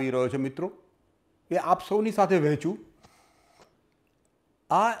યાદ આવી રહ્યો છે મિત્રો, એ આપ સૌની સાથે વહેંચું.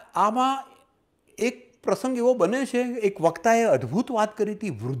 આમાં એક પ્રસંગ એવો બને છે, એક વક્તાએ અદ્ભુત વાત કરી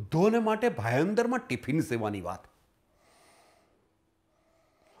હતી વૃદ્ધોને માટે ભાયંદરમાં ટિફિન સેવાની વાત.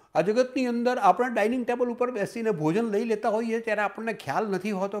 આ જગતની અંદર આપણે ડાઇનિંગ ટેબલ ઉપર બેસીને ભોજન લઈ લેતા હોઈએ ત્યારે આપણને ખ્યાલ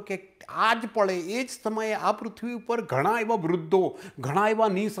નથી હોતો કે આ જ પળે એ જ સમયે આ પૃથ્વી ઉપર ઘણા એવા વૃદ્ધો, ઘણા એવા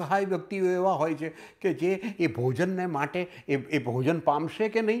નિસહાય વ્યક્તિઓ એવા હોય છે કે જે એ ભોજનને માટે એ ભોજન પામશે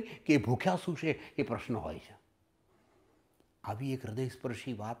કે નહીં, કે એ ભૂખ્યા સૂશે એ પ્રશ્ન હોય છે. આવી એક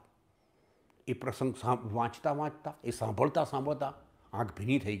હૃદયસ્પર્શી વાત એ પ્રસંગ વાંચતા વાંચતા, એ સાંભળતા સાંભળતા આંખ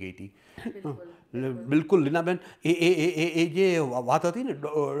ભીની થઈ ગઈ હતી. બિલકુલ લીનાબેન, એ જે વાત હતી ને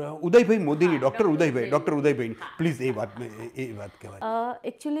ઉદયભાઈ મોદીની, ડૉક્ટર ઉદયભાઈ પ્લીઝ એ વાત કહેવાય.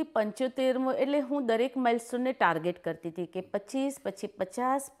 એકચ્યુઅલી 75મો એટલે હું દરેક માઇલસ્ટોનને ટાર્ગેટ કરતી હતી કે 25, પછી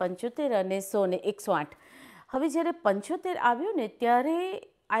 50, 75 અને 100 ને 108. હવે જ્યારે 75 આવ્યું ને ત્યારે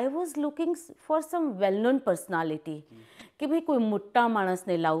I was looking for some well known personality કે ભાઈ કોઈ મોટા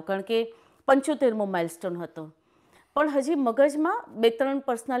માણસને લાવું, કારણ કે 75મો માઇલસ્ટોન હતો. પણ હજી મગજમાં 2-3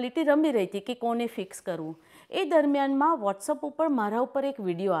 પર્સનાલિટી રમી રહી હતી કે કોને ફિક્સ કરવું. એ દરમિયાનમાં વોટ્સઅપ ઉપર મારા ઉપર એક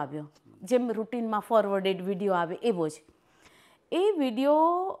વિડીયો આવ્યો, જેમ રૂટીનમાં ફોરવર્ડેડ વિડીયો આવે એવો જ. એ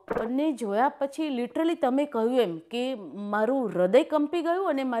વિડીયોને જોયા પછી લિટરલી તમે કહ્યું એમ કે મારું હૃદય કંપી ગયું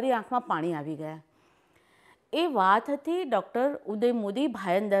અને મારી આંખમાં પાણી આવી ગયા. એ વાત હતી ડૉક્ટર ઉદય મોદી,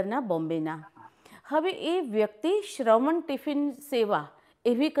 ભાયંદરના, બોમ્બેના. હવે એ વ્યક્તિ શ્રવણ ટિફિન સેવા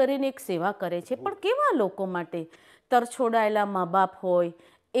એવી કરીને એક સેવા કરે છે, પણ કેવા લોકો માટે? તરછોડાયેલા મા બાપ હોય,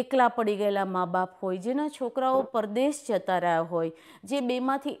 એકલા પડી ગયેલા મા બાપ હોય, જેના છોકરાઓ પરદેશ જતા રહ્યા હોય, જે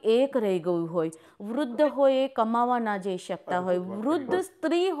 2માંથી 1 રહી ગયું હોય, વૃદ્ધ હોય એ કમાવા ના જઈ શકતા હોય, વૃદ્ધ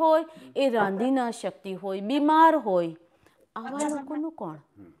સ્ત્રી હોય એ રાંધી ના શકતી હોય, બીમાર હોય, આવા લોકોનું કોણ?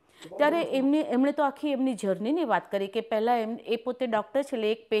 ત્યારે એમણે તો આખી એમની જર્નીની વાત કરી કે પહેલાં એ પોતે ડૉક્ટર છે, એટલે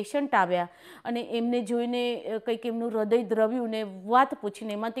એક પેશન્ટ આવ્યા અને એમને જોઈને કંઈક એમનું હૃદય દ્રવ્યું ને વાત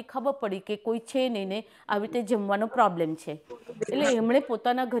પૂછીને એમાંથી ખબર પડી કે કોઈ છે નહીં ને આવી રીતે જમવાનો પ્રોબ્લેમ છે. એટલે એમણે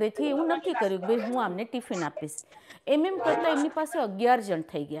પોતાના ઘરેથી એવું નક્કી કર્યું કે ભાઈ હું આમને ટિફિન આપીશ. એમ કરતાં એમની પાસે 11 જણ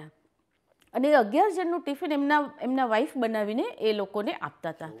થઈ ગયા અને 11 જણનું ટિફિન એમના વાઈફ બનાવીને એ લોકોને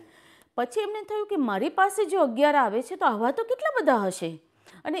આપતા હતા. પછી એમને થયું કે મારી પાસે જો 11 આવે છે તો આવા તો કેટલા બધા હશે.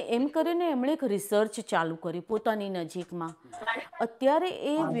 અને એમ કરીને એમણે એક રિસર્ચ ચાલુ કરી પોતાની નજીકમાં. અત્યારે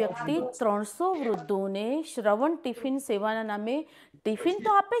એ વ્યક્તિ 300 વૃદ્ધોને શ્રવણ ટિફિન સેવાના નામે ટિફિન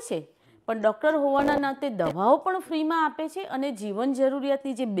તો આપે છે, પણ ડૉક્ટર હોવાના નાતે દવાઓ પણ ફ્રીમાં આપે છે અને જીવન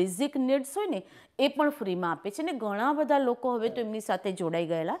જરૂરિયાતની જે બેઝિક નીડ્સ હોય ને એ પણ ફ્રીમાં આપે છે. અને ઘણા બધા લોકો હવે તો એમની સાથે જોડાઈ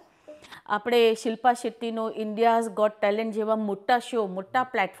ગયેલા. આપણે શિલ્પા શેટ્ટીનો ઇન્ડિયાઝ ગોટ ટેલેન્ટ જેવા મોટા શો, મોટા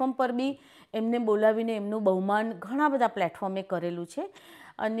પ્લેટફોર્મ પર બી એમને બોલાવીને એમનું બહુમાન ઘણા બધા પ્લેટફોર્મે કરેલું છે.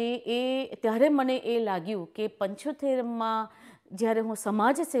 અને ત્યારે મને એ લાગ્યું કે 75માં જ્યારે હું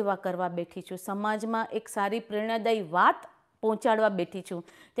સમાજ સેવા કરવા બેઠી છું, સમાજમાં એક સારી પ્રેરણાદાયી વાત પહોંચાડવા બેઠી છું,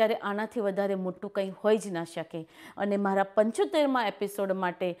 ત્યારે આનાથી વધારે મોટું કંઈ હોઈ જ ના શકે. અને મારા 75મા એપિસોડ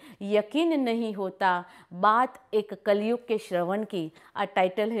માટે યકીન નહીં હોતા બાત એક કલયુગ કે શ્રવણ કી આ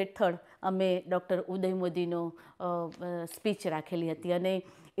ટાઇટલ હેઠળ અમે ડૉક્ટર ઉદય મોદીનો સ્પીચ રાખેલી હતી. અને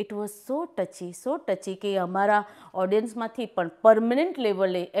ઇટ વોઝ સો ટચી કે અમારા ઓડિયન્સમાંથી પણ પરમનન્ટ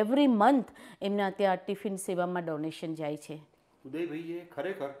લેવલે એવરી મંથ એમના ત્યાં ટિફિન સેવામાં ડોનેશન જાય છે. ઉદયભાઈએ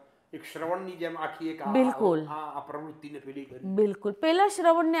ખરેખર એક શ્રવણની જેમ આખી એક બિલકુલ આ પ્રવૃત્તિને પેલી કરી. બિલકુલ. પેલા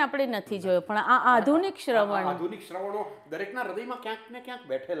શ્રવણને આપણે નથી જોયો, પણ આ આધુનિક શ્રવણો દરેકના હૃદયમાં ક્યાંક ને ક્યાંક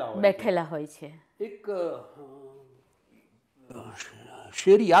બેઠેલા હોય છે. એક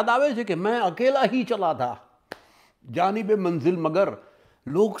શેર યાદ આવે છે કે મેં અકેલા ही चला था जानिबे मंजिल मगर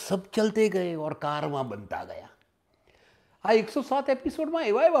लोग सब चलते गए और कारवां बनता ગયા. આ 107 એપિસોડમાં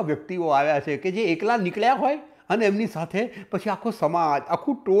એવા વ્યક્તિઓ આવ્યા છે કે જે એકલા નીકળ્યા હોય અને એમની સાથે પછી આખો સમાજ,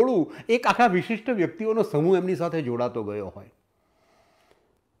 આખું ટોળું, એક આખા વિશિષ્ટ વ્યક્તિઓનો સમૂહ એમની સાથે જોડાતો ગયો હોય.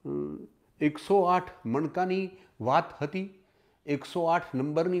 108 મણકાની વાત હતી, 108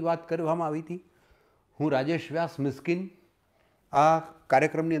 નંબરની વાત કરવામાં આવી હતી. હું રાજેશ વ્યાસ મિસ્કિન આ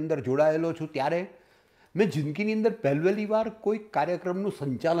કાર્યક્રમની અંદર જોડાયેલો છું ત્યારે મેં જિંદગીની અંદર પહેલી વાર કોઈ કાર્યક્રમનું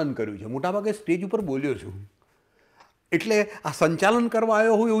સંચાલન કર્યું છે. મોટાભાગે સ્ટેજ ઉપર બોલ્યો છું, એટલે આ સંચાલન કરવા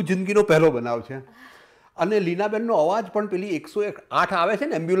આવ્યો હું એવું જિંદગીનો પહેલો બનાવ છે. અને લીનાબેનનો અવાજ પણ પેલી 108 આવે છે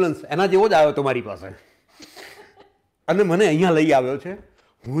ને એમ્બ્યુલન્સ, એના જેવો જ આવ્યો તો મારી પાસે, અને મને અહીંયા લઈ આવ્યો છે.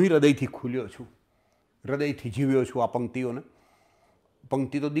 હું હૃદયથી ખુલ્યો છું, હૃદયથી જીવ્યો છું આ પંક્તિઓને.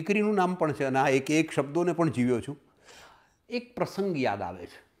 પંક્તિ તો દીકરીનું નામ પણ છે, અને આ એક શબ્દોને પણ જીવ્યો છું. એક પ્રસંગ યાદ આવે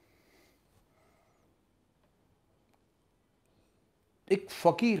છે. એક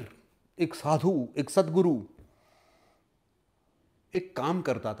ફકીર, એક સાધુ, એક સદગુરુ એક કામ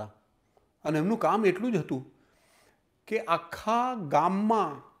કરતા હતા, અને એમનું કામ એટલું જ હતું કે આખા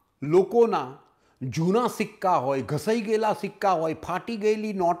ગામમાં લોકોના જૂના સિક્કા હોય, ઘસાઈ ગયેલા સિક્કા હોય, ફાટી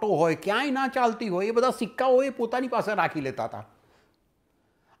ગયેલી નોટો હોય, ક્યાંય ના ચાલતી હોય, એ બધા સિક્કાઓ એ પોતાની પાસે રાખી લેતા હતા.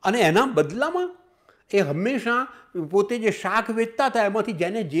 અને એના બદલામાં એ હંમેશા પોતે જે શાક વેચતા હતા એમાંથી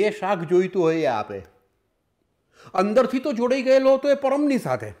જેને જે શાક જોઈતું હોય એ આપે. અંદરથી તો જોડાઈ ગયેલો હતો એ પરમની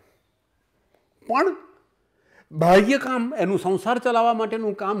સાથે, પણ બાહ્ય કામ, એનું સંસાર ચલાવવા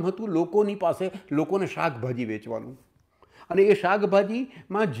માટેનું કામ હતું લોકોની પાસે લોકોને શાકભાજી વેચવાનું. અને એ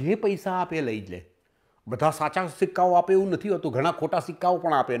શાકભાજીમાં જે પૈસા આપે લઈ જ લે. બધા સાચા સિક્કાઓ આપે એવું નથી હોતું, ઘણા ખોટા સિક્કાઓ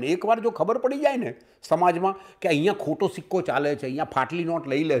પણ આપે. ને એકવાર જો ખબર પડી જાય ને સમાજમાં કે અહીંયા ખોટો સિક્કો ચાલે છે, અહીંયા ફાટલી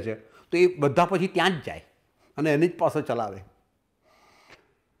નોટ લઈ લે છે, તો એ બધા પછી ત્યાં જ જાય અને એની જ પાસે ચલાવે.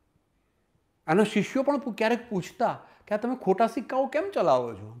 આના શિષ્યો પણ ક્યારેક પૂછતા કે આ તમે ખોટા સિક્કાઓ કેમ ચલાવો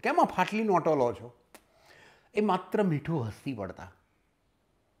છો, કેમ આ ફાટલી નોટો લો છો? એ માત્ર મીઠું હસી પડતા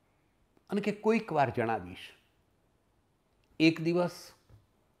અને કે કોઈક વાર જણાવીશ. એક દિવસ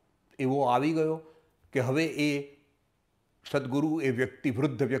એવો આવી ગયો કે હવે એ સદગુરુ, એ વ્યક્તિ,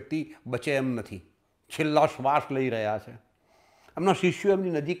 વૃદ્ધ વ્યક્તિ બચે એમ નથી, છેલ્લા શ્વાસ લઈ રહ્યા છે. એમના શિષ્યો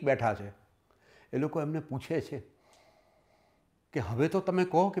એમની નજીક બેઠા છે. એ લોકો એમને પૂછે છે કે હવે તો તમે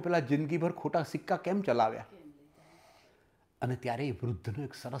કહો કે પેલા જિંદગીભર ખોટા સિક્કા કેમ ચલાવ્યા? અને ત્યારે એ વૃદ્ધનો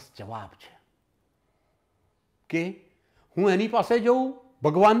એક સરસ જવાબ છે કે હું એની પાસે જઉં,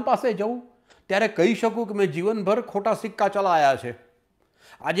 ભગવાન પાસે જઉં, ત્યારે કહી શકું કે મેં જીવનભર ખોટા સિક્કા ચલાવ્યા છે.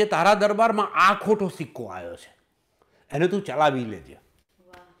 આજે તારા દરબારમાં આ ખોટો સિક્કો આવ્યો છે, એને તું ચલાવી લેજે.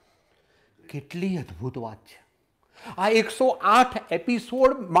 કેટલી અદ્ભુત વાત છે! આ 108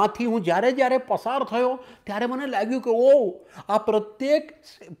 એપિસોડમાંથી હું જ્યારે પસાર થયો ત્યારે મને લાગ્યું કે આ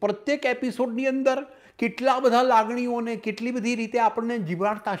પ્રત્યેક એપિસોડની અંદર કેટલા બધા લાગણીઓને કેટલી બધી રીતે આપણને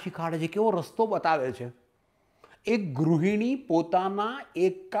જીવાડતા શીખવાડે છે, કેવો રસ્તો બતાવે છે. એક ગૃહિણી પોતાના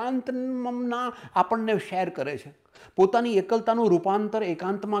એકાંતના આપણને શેર કરે છે, પોતાની એકલતાનું રૂપાંતર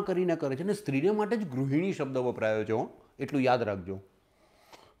એકાંતમાં કરીને કરે છે. અને સ્ત્રીને માટે જ ગૃહિણી શબ્દ વપરાયો છે, એટલું યાદ રાખજો,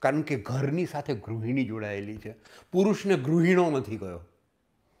 કારણ કે ઘરની સાથે ગૃહિણી જોડાયેલી છે. પુરુષને ગૃહિણો નથી ગયો.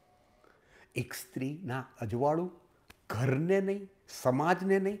 એક સ્ત્રીના અજવાળું ઘરને નહીં,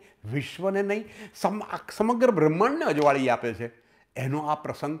 સમાજને નહીં, વિશ્વને નહીં, સમગ્ર બ્રહ્માંડને અજવાળી આપે છે. એનો આ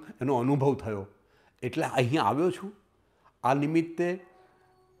પ્રસંગ, એનો અનુભવ થયો, એટલે અહીંયા આવ્યો છું. આ નિમિત્તે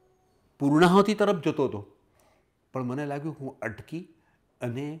પૂર્ણાહુતિ તરફ જતો હતો, પણ મને લાગ્યું હું અટકી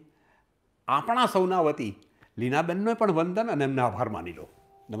અને આપણા સૌના વતી લીનાબેનનો પણ વંદન અને એમને આભાર માની લો.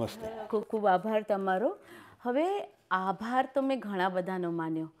 નમસ્તે. ખૂબ ખૂબ આભાર તમારો. હવે આભાર તો મેં ઘણા બધાનો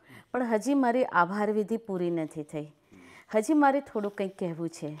માન્યો, પણ હજી મારી આભાર વિધિ પૂરી નથી થઈ. હજી મારે થોડું કંઈક કહેવું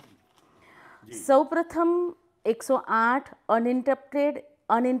છે. સૌપ્રથમ 108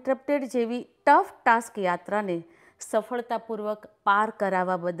 અનઇન્ટરપ્ટેડ જેવી ટફ ટાસ્ક યાત્રાને સફળતાપૂર્વક પાર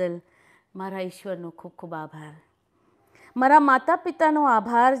કરાવવા બદલ મારા ઈશ્વરનો ખૂબ ખૂબ આભાર. મારા માતા પિતાનો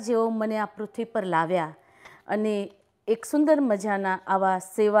આભાર, જેઓ મને આ પૃથ્વી પર લાવ્યા અને એક સુંદર મજાના આવા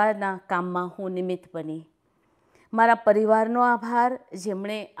સેવાના કામમાં હું નિમિત્ત બની. મારા પરિવારનો આભાર,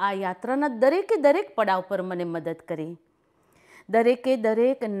 જેમણે આ યાત્રાના દરેક પડાવ પર મને મદદ કરી.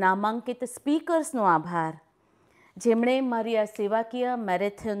 દરેક નામાંકિત સ્પીકર્સનો આભાર, જેમણે મારી આ સેવાકીય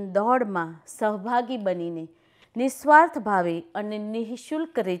મેરેથોન દોડમાં સહભાગી બનીને નિસ્વાર્થ ભાવે અને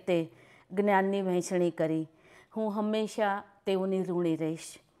નિઃશુલ્ક રીતે જ્ઞાનની વહેંચણી કરી. હું હંમેશા તેઓની ઋણી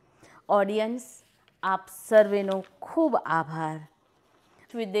રહીશ. ઓડિયન્સ, આપ સર્વેનો ખૂબ આભાર.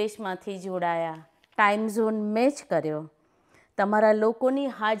 વિદેશમાંથી જોડાયા, ટાઈમ ઝોન મેચ કર્યો, તમારા લોકોની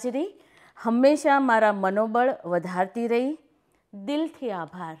હાજરી હંમેશા મારા મનોબળ વધારતી રહી. દિલથી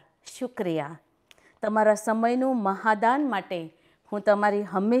આભાર, શુક્રિયા. તમારા સમયનું મહાદાન માટે હું તમારી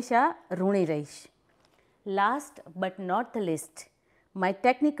હંમેશા ઋણી રહીશ. Last but not the list, my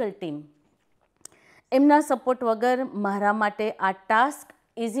technical team. એમના સપોર્ટ વગર મારા માટે આ ટાસ્ક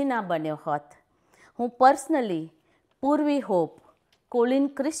ઇઝી ના બન્યો હોત. હું પર્સનલી પૂર્વી hope, choline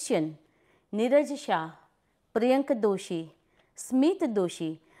Christian, Neeraj Shah, Priyank Doshi, સ્મિત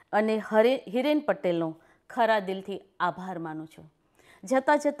દોશી અને હિરેન પટેલનો ખરા દિલથી આભાર માનું છું.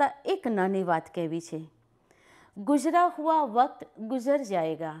 જતાં એક નાની વાત કહેવી છે. गुजरा हुआ वक्त गुजर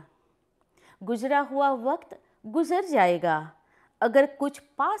जाएगा, गुजरा हुआ वक्त गुजर जाएगा, अगर कुछ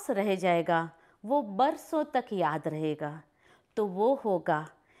पास रह जाएगा वो बरसों तक याद रहेगा, तो वो होगा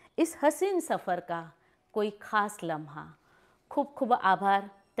इस हसीन सफ़र का कोई खास लम्हा। खूब खूब आभार.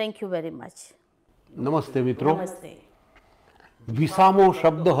 Thank you very much. નમસ્તે મિત્રો. નમસ્તે. વિસામો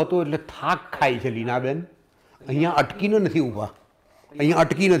શબ્દ હતો એટલે થાક ખાય છે લીનાબેન. અહીંયા અટકીને નથી ઊભા, અહીંયા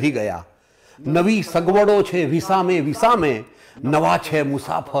અટકી નથી ગયા. નવી સગવડો છે વિસામે વિસામે, નવા છે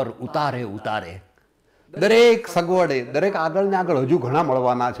મુસાફર ઉતારે ઉતારે. દરેક સગવડે દરેક આગળ ને આગળ હજુ ઘણા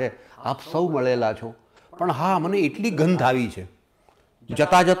મળવાના છે. આપ સૌ મળેલા છો. પણ હા, મને એટલી ગંધ આવી છે,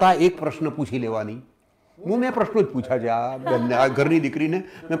 જતાં જતાં એક પ્રશ્ન પૂછી લેવાની. મેં પ્રશ્નો જ પૂછ્યા છે આ બેનને, આ ઘરની દીકરીને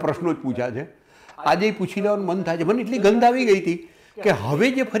મેં પ્રશ્નો જ પૂછ્યા છે. આજે પૂછી લેવાનું મન થાય છે. મને એટલી ગંધ આવી ગઈ હતી કે હવે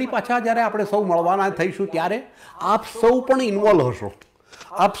જે ફરી પાછા જ્યારે આપણે સૌ મળવાના થઈશું ત્યારે આપ સૌ પણ ઇન્વોલ્વ હશો.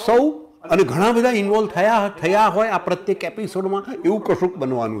 આપ સૌ અને ઘણા બધા ઇન્વોલ્વ થયા હોય આ પ્રત્યેક એપિસોડમાં, એવું કશુંક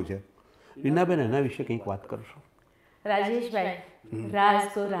બનવાનું છે. લીનાબેન, એના વિશે કંઈક વાત કરશો? રાજેશભાઈ, રાજ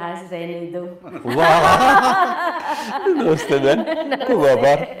કો રાજ રહેને દો. વાહ, નમસ્તે બેન, ખૂબ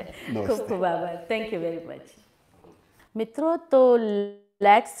આભાર. ખૂબ ખૂબ આભાર. Thank you very much. મિત્રો, તો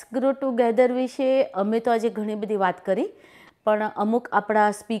લેટ્સ ગ્રો ટુગેધર વિશે અમે તો આજે ઘણી બધી વાત કરી, પણ અમુક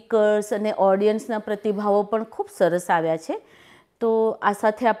આપણા સ્પીકર્સ અને ઓડિયન્સના પ્રતિભાવો પણ ખૂબ સરસ આવ્યા છે. તો આ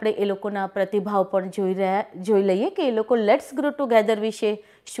સાથે આપણે એ લોકોના પ્રતિભાવ પણ જોઈ લઈએ કે એ લોકો લેટ્સ ગ્રો ટુગેધર વિશે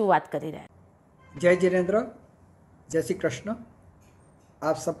શું વાત કરી રહ્યા. जय जिनेन्द्र, जय श्री कृष्ण.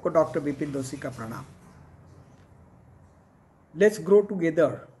 आप सबको डॉक्टर विपिन दोषी का प्रणाम. लेट्स ग्रो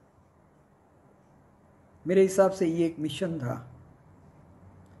टुगेदर, मेरे हिसाब से ये एक मिशन था,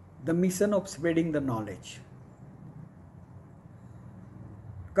 the mission of spreading the knowledge.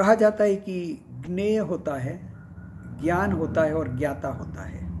 कहा जाता है कि ज्ञेय होता है, ज्ञान होता है और ज्ञाता होता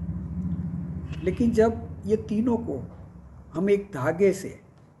है. लेकिन जब ये तीनों को हम एक धागे से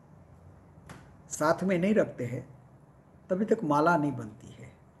साथ में नहीं रखते हैं तभी तक माला नहीं बनती है.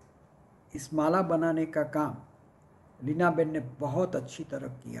 इस माला बनाने का काम लीनाबेन ने बहुत अच्छी तरह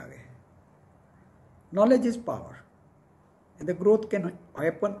किया है. Knowledge is power and the growth can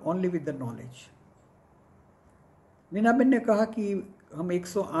happen only with the knowledge. लीनाबेन ने कहा कि हम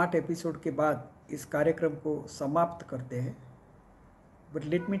 108 एपिसोड के बाद इस कार्यक्रम को समाप्त करते हैं, but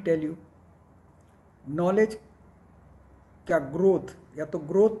let me tell you, knowledge का ग्रोथ या तो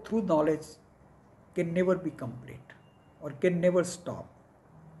growth through knowledge can never be complete or can never stop.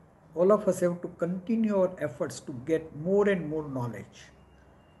 All of us have to continue our efforts to get more and more knowledge.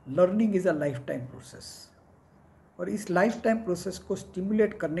 Learning is a lifetime process. और इस life time process को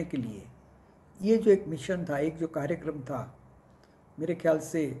stimulate करने के लिए ये जो एक mission था, एक जो कार्यक्रम था, मेरे ख्याल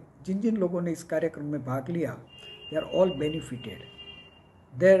से जिन जिन लोगों ने इस कार्यक्रम में भाग लिया, they are all benefited.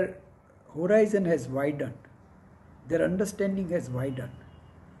 Their horizon has widened. Their understanding has widened.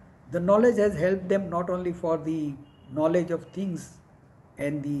 The knowledge has helped them not only for the knowledge of things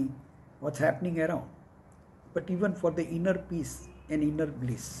and the what's happening around, but even for the inner peace and inner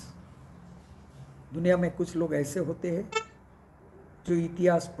bliss. दुनिया में कुछ लोग ऐसे होते हैं जो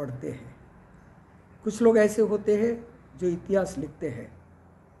इतिहास पढ़ते हैं, कुछ लोग ऐसे होते हैं जो इतिहास लिखते हैं,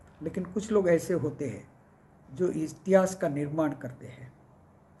 लेकिन कुछ लोग ऐसे होते हैं जो इतिहास का निर्माण करते हैं.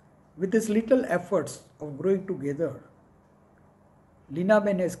 With these little efforts of growing together,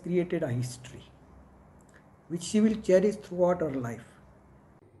 Leenaben has created a history which she will cherish throughout her life.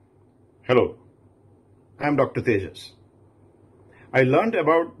 Hello, I am Dr. Tejas. I learned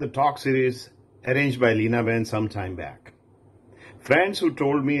about the talk series arranged by Leenaben some time back. Friends who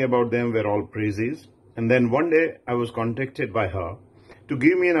told me about them were all praises, and then one day I was contacted by her to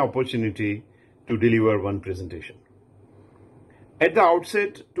give me an opportunity to deliver one presentation. At the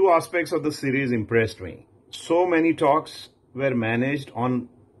outset, two aspects of the series impressed me. So many talks were managed on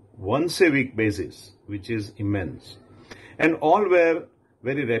once a week basis, which is immense. And all were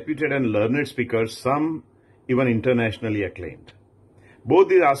very reputed and learned speakers, some even internationally acclaimed. Both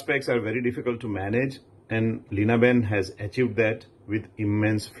these aspects are very difficult to manage, and Leenaben has achieved that with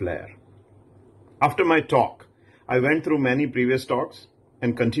immense flair. After my talk, I went through many previous talks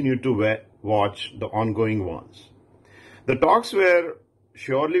and continued to watch the ongoing ones. The talks were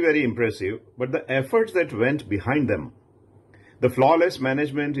surely very impressive, but the efforts that went behind them, the flawless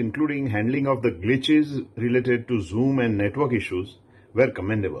management, including handling of the glitches related to Zoom and network issues, were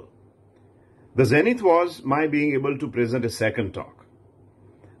commendable. The zenith was my being able to present a second talk.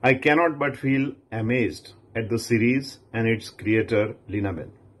 I cannot but feel amazed at the series and its creator,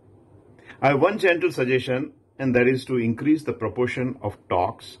 Leenaben. I have one gentle suggestion, and that is to increase the proportion of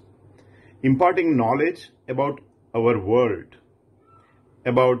talks, imparting knowledge about our world,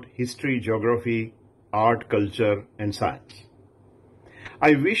 about history, geography, art, culture, and science.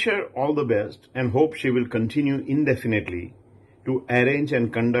 I wish her all the best and hope she will continue indefinitely to arrange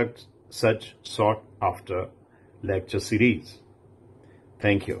and conduct such sought after lecture series.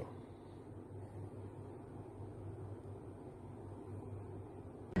 Thank you.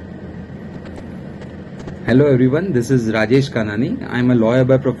 Hello everyone, this is Rajesh Kanani. I am a lawyer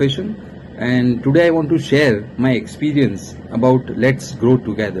by profession and today I want to share my experience about Let's Grow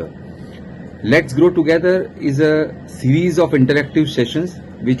Together. Let's Grow Together is a series of interactive sessions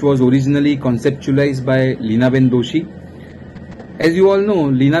which was originally conceptualized by Leena Doshi. As you all know,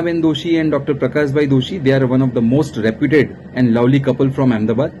 Leena Doshi and Dr. Prakash Doshi, they are one of the most reputed and lovely couple from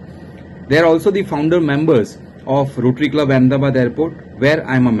Ahmedabad. They are also the founder members of Rotary Club Ahmedabad Airport, where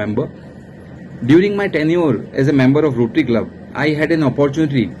I am a member. During my tenure as a member of Rotary Club, I had an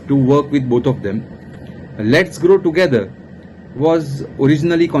opportunity to work with both of them. Let's Grow Together was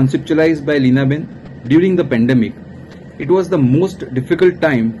originally conceptualized by Leena during the pandemic. It was the most difficult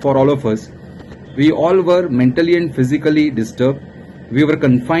time for all of us. We all were mentally and physically disturbed. We were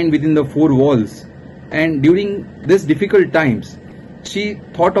confined within the four walls. And during these difficult times, she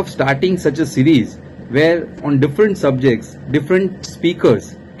thought of starting such a series where on different subjects, different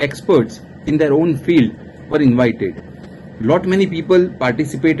speakers, experts in their own field were invited. Many people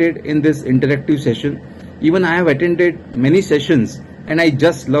participated in this interactive session. Even I have attended many sessions and I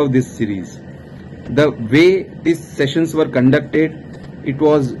just love this series. The way these sessions were conducted, it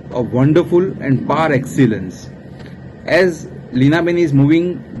was a wonderful and par excellence. As Leena is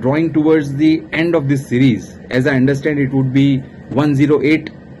drawing towards the end of this series, as I understand it would be 108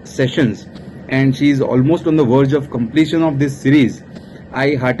 sessions and she is almost on the verge of completion of this series.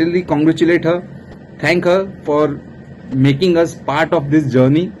 I heartily congratulate her, thank her for making us part of this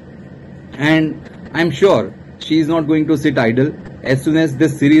journey, and I'm sure she is not going to sit idle. As soon as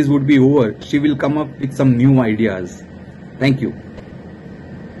this series would be over, she will come up with some new ideas. Thank you.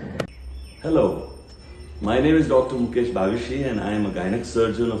 Hello, my name is Dr. Mukesh Bhavishi and I am a gynec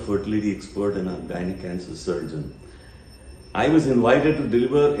surgeon, a fertility expert and a gynec cancer surgeon. I was invited to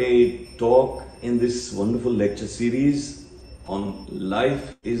deliver a talk in this wonderful lecture series on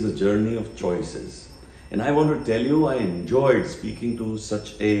life is a journey of choices. And I want to tell you, I enjoyed speaking to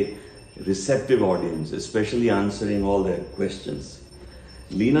such a receptive audience, especially answering all their questions.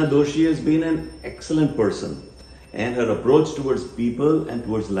 Leena Doshi has been an excellent person and her approach towards people and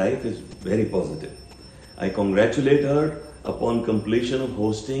towards life is very positive. I congratulate her upon completion of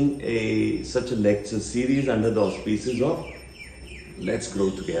hosting such a lecture series under the auspices of Let's Grow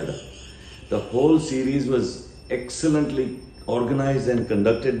Together. The whole series was excellently organized and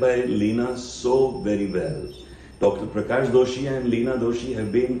conducted by Leena so very well. Dr. Prakash Doshi and Leena Doshi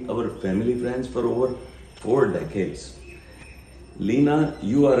have been our family friends for over 4 decades. Leena,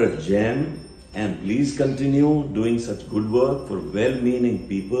 you are a gem and please continue doing such good work for well-meaning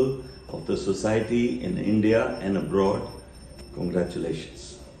people of the society in India and abroad.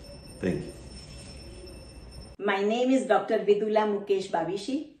 Congratulations. Thank you. My name is Dr. Vidula Mukesh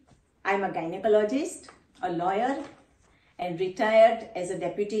Bhavishi. I'm a gynecologist, a lawyer, and retired as a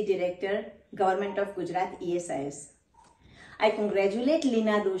Deputy Director, Government of Gujarat ESIS. I congratulate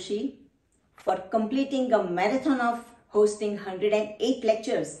Leena Doshi for completing a marathon of hosting 108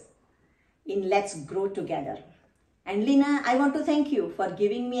 lectures in Let's Grow Together. And Leena, I want to thank you for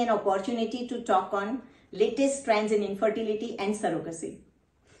giving me an opportunity to talk on latest trends in infertility and surrogacy.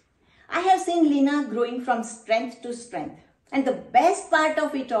 I have seen Leena growing from strength to strength. And the best part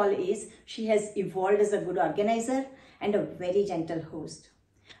of it all is she has evolved as a good organizer and a very gentle host.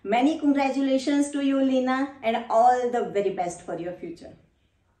 Many congratulations to you, Leena, and all the very best for your future.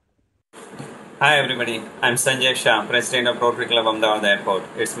 Hi everybody, I'm Sanjay Shah, President of Rotary Club Ahmedabad Airport.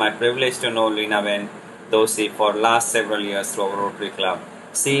 It's my privilege to know Leena Doshi for last several years through our Rotary Club.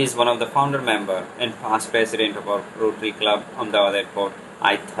 She is one of the founder member and past president of our Rotary Club Ahmedabad Airport.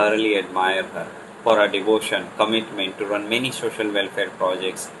 I thoroughly admire her for her devotion, commitment to run many social welfare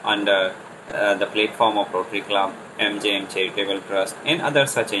projects under the platform of Rotary Club, MJM Charitable Trust and other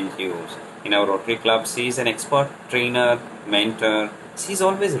such NGOs. In our Rotary Club, she is an expert trainer, mentor. She is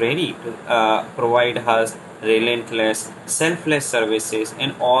always ready to provide us relentless, selfless services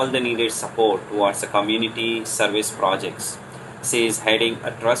and all the needed support towards the community service projects. She is heading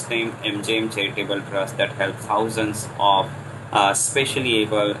a trust named MJM Charitable Trust that helps thousands of specially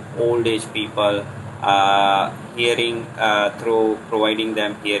able old age people hearing through providing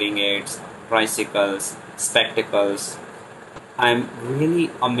them hearing aids, tricycles, spectacles. I'm really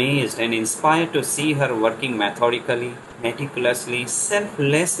amazed and inspired to see her working methodically, meticulously,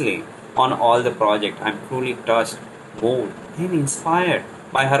 selflessly on all the project. I'm truly touched, moved and inspired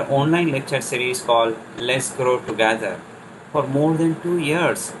by her online lecture series called Let's Grow Together. For more than 2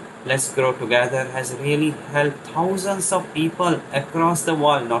 years, Let's Grow Together has really helped thousands of people across the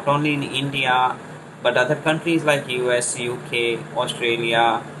world, not only in India, but other countries like US, UK, Australia,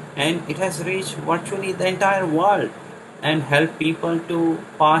 and it has reached virtually the entire world and help people to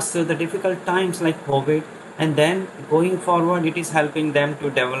pass through the difficult times like COVID. And then going forward, it is helping them to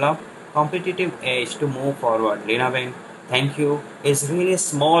develop competitive edge to move forward. Leena Ben, thank you. It's really a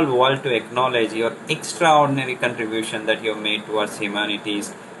small world to acknowledge your extraordinary contribution that you have made towards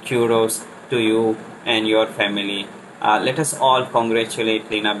humanities. Kudos to you and your family. Let us all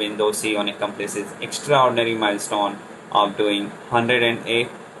congratulate Leena Ben Doshi on accomplishing this extraordinary milestone of doing 108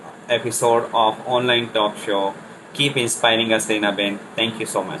 episode of online talk show. Keep inspiring us, Leena Ben. Thank you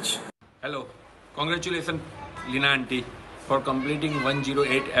so much. Hello. Congratulations, Leena auntie, for completing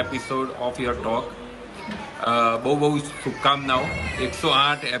 108 episode of your talk. બહુ બહુ શુભકામનાઓ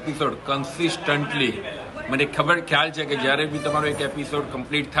 108 episode consistently મને ખ્યાલ છે કે જ્યારે બી તમારો એક એપિસોડ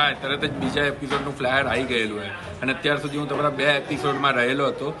કમ્પ્લીટ થાય તરત જ બીજા એપિસોડનું ફ્લાયર આવી ગયેલું હોય અને અત્યાર સુધી હું તમારા 2 એપિસોડમાં રહેલો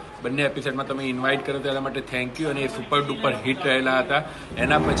હતો બંને એપિસોડમાં તમે ઇન્વાઇટ કર્યો તેના માટે થેન્ક યુ અને એ સુપર ડુપર હિટ રહેલા હતા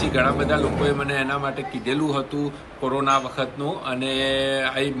એના પછી ઘણા બધા લોકોએ મને એના માટે કીધેલું હતું કોરોના વખતનું અને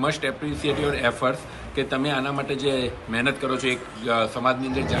I must appreciate your efforts કે તમે આના માટે જે મહેનત કરો છો એક સમાજની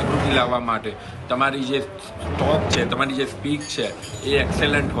અંદર જાગૃતિ લાવવા માટે તમારી જે ટોક છે તમારી જે સ્પીચ છે એ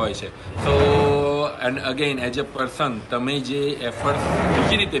એક્સેલન્ટ હોય છે સો and again as a person તમે જે એફર્ટ્સ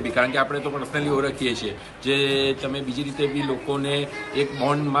બીજી રીતે બી કારણ કે આપણે તો પર્સનલી ઓળખીએ છીએ જે તમે બીજી રીતે બી લોકોને એક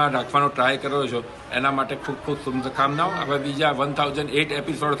બોન્ડમાં રાખવાનો ટ્રાય કરો છો એના માટે ખૂબ ખૂબ શુભકામનાઓ હવે બીજા 1008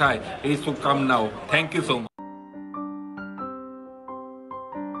 એપિસોડ થાય એ શુભકામનાઓ thank you so much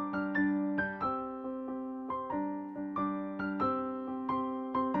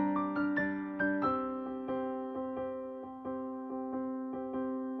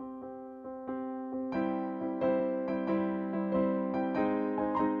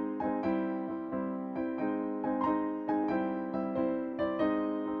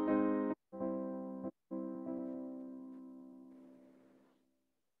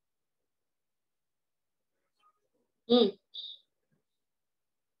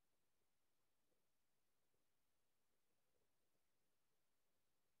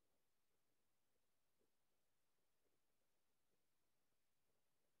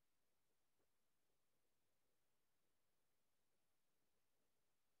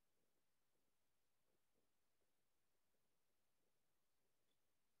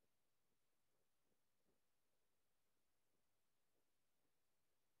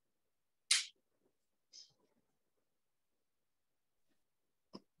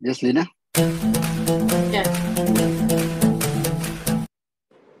Yes, Leena. Yeah.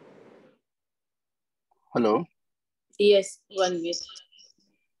 Hello. Yes, 1 minute.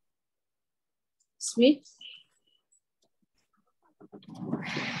 Smith.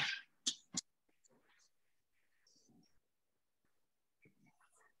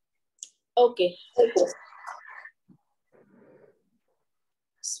 Okay.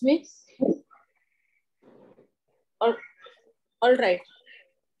 Smith. All right.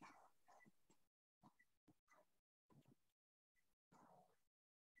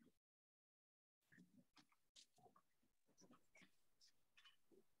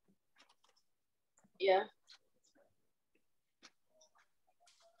 Yeah.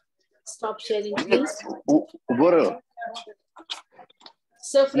 Stop sharing, please.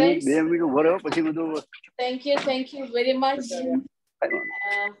 So friends, thank you very much.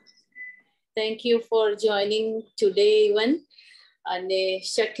 Thank you for joining today even. અને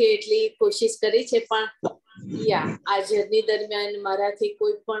શક્ય એટલી કોશિશ કરી છે પણ આ journey દરમિયાન મારાથી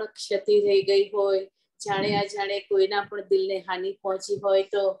કોઈ પણ ક્ષતિ રહી ગઈ હોય જાણે અજાણે કોઈના પણ દિલને હાનિ પહોંચી હોય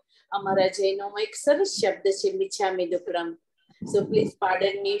તો અમારા જૈનોમાં એક સરસ શબ્દ છે મિચ્છામિ દુક્કડમ. So please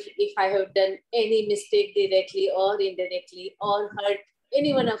pardon me if I have done any mistake directly or indirectly or hurt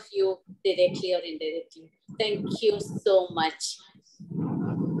any one of you directly or indirectly. Thank you so much.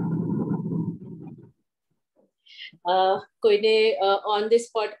 કોઈને on the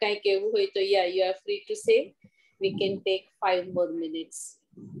spot કાંઈ કહેવું હોય તો you are free to say. We can take 5 more minutes.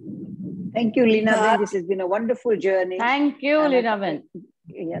 Thank you, Leena Ben. This has been a wonderful journey. Thank you, Leena Ben.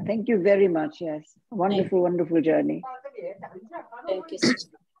 Yeah, thank you very much. Yes, wonderful journey. Thank you.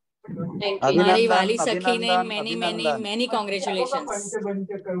 Thank you. Mari wali sakhine many congratulations.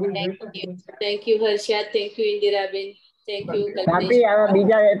 Thank you, Harsha. Thank you, Indira Ben. Thank you, Papi, our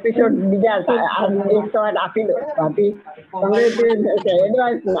bija episode bija 108 આપી દો papi. Congratulations,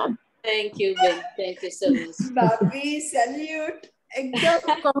 advance ma'am. Thank you, Ben. Thank you so much. Papi, salute. एकदम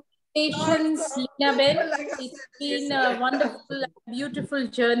Congratulations, Leena Ben. It's been a wonderful, beautiful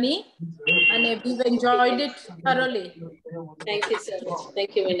journey, and we've enjoyed it thoroughly. Thank you so much.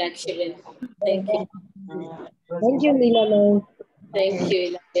 Thank you, Meenakshi Ben. Thank you. Thank you, Leena ma'am. Thank you,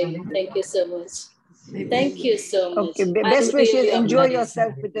 Leena Ben. Thank you so much. Thank you so much. Okay, I'm best wishes. really Enjoy obliged.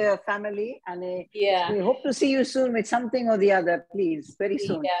 yourself with your family, and Yeah. we hope to see you soon with something or the other. Please, very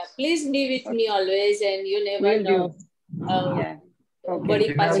soon. Yeah, please be with me always, and you never Will know. do. Yeah. Okay. Wળી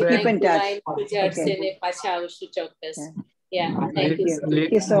પાછું We'll keep કંઈક in touch. divine પૂજાડશે Okay. ને પાછા આવશું ચોક્કસ. Yeah, thank you so much.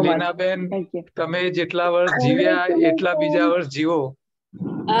 Thank you so much. લીનાબેન, Thank you. તમે જેટલા વર્ષ જીવ્યા એટલા બીજા વર્ષ જીવો.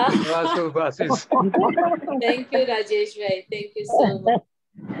 એવા શુભાશીષ. Thank you, Rajesh bhai. Thank you so much.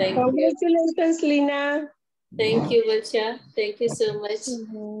 Thank you. Congratulations, Leena. Thank you, Valsha. Thank you so much.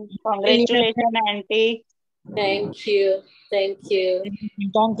 Congratulations, auntie. Thank you. Thank you.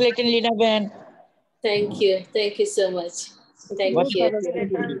 Congratulations, Leena Ben. Thank you. Thank you so much. Thank you.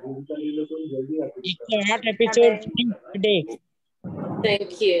 It's a hot episode today.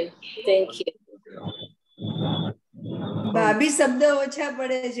 Thank you. Thank you. ભાભી શબ્દ ઓછા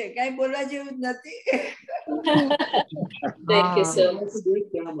પડે છે, કઈ બોલવા જેવું જ નથી. Thank you so much.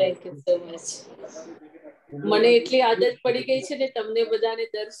 Thank you so much. મને એટલી આદત પડી ગઈ છે ને તમને બધાને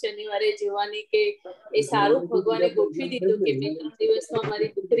દર શનિવારે જોવાની કે એ સારું ભગવાને ગોઠવી દીધું કે 2-3 દિવસમાં મારી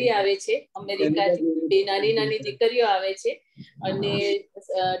દીકરી આવે છે અમેરિકાથી, 2 નાની નાની દીકરીઓ આવે છે અને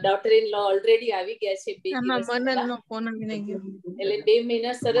ડોટર ઇન લો ઓલરેડી આવી ગયા છે 2 દિવસ એટલે 2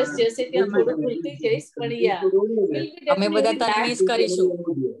 મહિના સરસ જશે ત્યાં થોડું ભૂલતી જઈશ પણ યા અમે બધા તને મિસ કરીશું.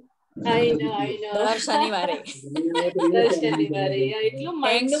 I know. દર શનિવારે. દર શનિવારે એટલું થેન્ક્સ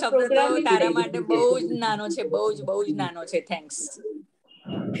માઇન્ડનો શબ્દ તો પ્રોગ્રામિંગ તારા માટે બહુ જ નાનો છે, બહુ જ નાનો છે. થેન્ક્સ.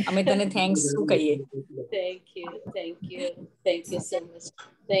 અમે તને થેન્ક્સ શું કહીએ? Thank you. Thank you. Thank you so much.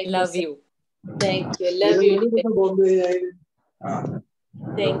 Thank Love you. you. Thank you. Love you.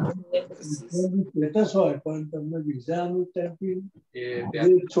 Thank you. Status હોય પણ તમને વિઝાનું ટાઈપિંગ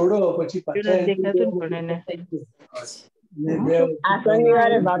છોડો પછી પાછા આ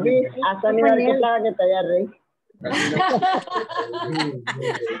શનિવારે ભાભી આ શનિવારે કેટલા વાગે તૈયાર રહી?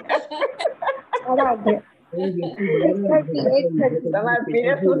 તમારે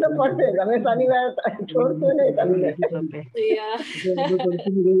પીરિયડ તો પડશે, તમે શનિવારે છોડશો નહીં તમને. Yeah.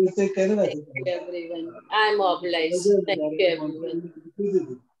 Thank you, everyone. I'm obliged. Thank you, everyone.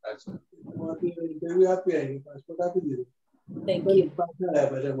 Interview આપી આવી, પાસપોર્ટ આપી દીધું. Thank you. પાછા આવ્યા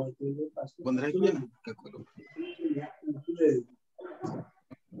બધા મળતી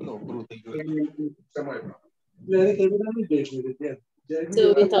So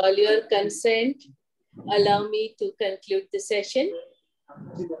with all your consent, allow me to conclude the session.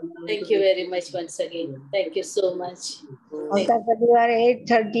 Thank you very much once again. Thank you so much. આવતા શનિવારે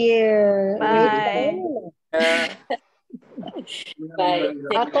 8:30 Bye.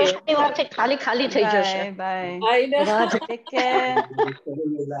 Thank you. શનિવારથી ખાલી ખાલી થઈ જશે. I know. Take care.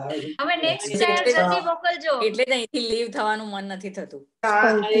 હવે નેક્સ્ટ ટાઈમ જલ્દી મોકલજો. એટલે જ અહીંથી લીવ થવાનું મન નથી થતું.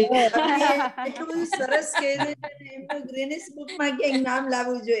 એટલું બધું સરસ કર્યું છે, એમનું ગ્રીનિસ બુકમાં ક્યાંક નામ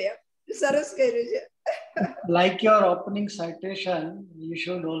લાવવું જોઈએ. સરસ કર્યું છે. Like your opening citation, you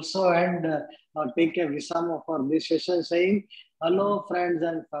should also end or take a visama for this session saying, "Hello, friends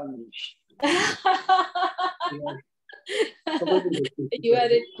and family." You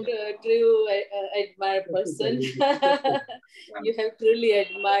are a true admired person. You have truly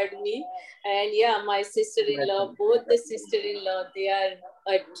admired me, and yeah, my sister-in-law, both the sister-in-law, they are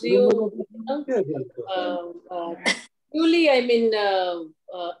a true, truly, I mean,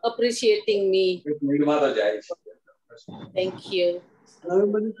 appreciating me. Thank you.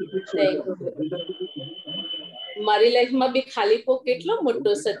 Thank you. મારી લાઈફમાં બી ખાલીપો કેટલો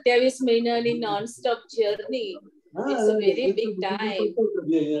મોટો 27 મહિનાની non stop journey. It's a very big time.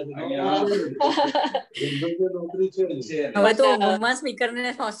 હવે તો મમ્મા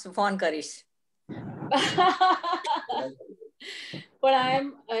સ્પીકરને phone કરીશ. પણ I am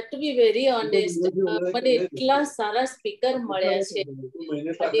to be very honest, મને એટલા સારા સ્પીકર મળ્યા છે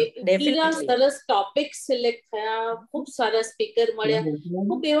અને એટલા સરસ ટોપિક સિલેક્ટ થયા, ખૂબ સારા સ્પીકર મળ્યા,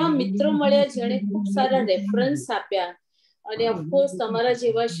 ખૂબ એવા મિત્રો મળ્યા જેણે ખૂબ સારા રેફરન્સ આપ્યા અને ઓફકોર્સ તમારા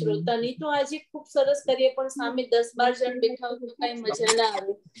જેવા શ્રોતાની તો આજે ખૂબ સરસ કરીએ પણ સામે 10-12 જણ બેઠા હોય તો કઈ મજા ના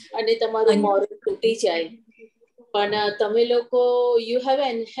આવે અને તમારું મોરલ તૂટી જાય. પણ તમે લોકો you have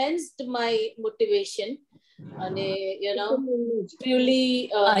enhanced my motivation અને you know truly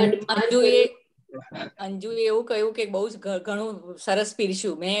અંજુએ એવું કહ્યું કે બહુ ઘણું સરસ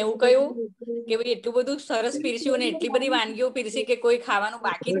પીરસ્યું. મેં એવું કહ્યું કે ભાઈ એટલું બધું સરસ પીરસ્યું અને એટલી બધી વાનગીઓ પીરસી કે કોઈ ખાવાનું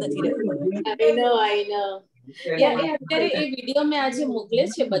બાકી જ નથી રહ્યું. I know. અત્યારે એ વિડીયો મેં આજે મોકલે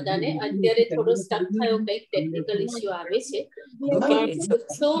છે બધાને. અત્યારે થોડો સ્ટક થયો, કંઈક ટેકનિકલ ઇસ્યુ આવે છે.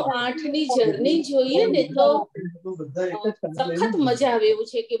 108 ની જર્ની જોઈએ ને તો સખત મજા આવે એવું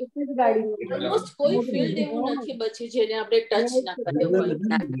છે કે ઓલમોસ્ટ કોઈ ફિલ્ડ એવું નથી બચ્યું જેને આપણે ટચ ના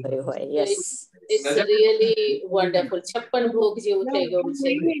કર્યો હોય. It's really wonderful. 56 ભોગ જેવું થઈ ગયું છે.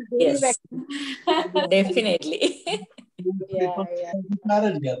 Yes, definitely.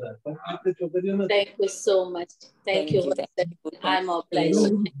 Thank you so much. Thank you. I'm obliged.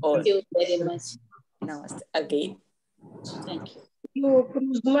 Thank you very much. Namaste again. Thank you.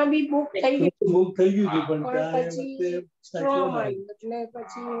 ક્રુઝમાં B book થઈ ગયું બુક થઈ ગયું હતું પણ પણ ત્યાં પછી વખતે સ્ટ્રોંગ સાચવવામાં આવ્યું એટલે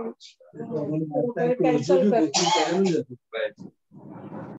પછી કેન્સલ કરેલું જ હતું.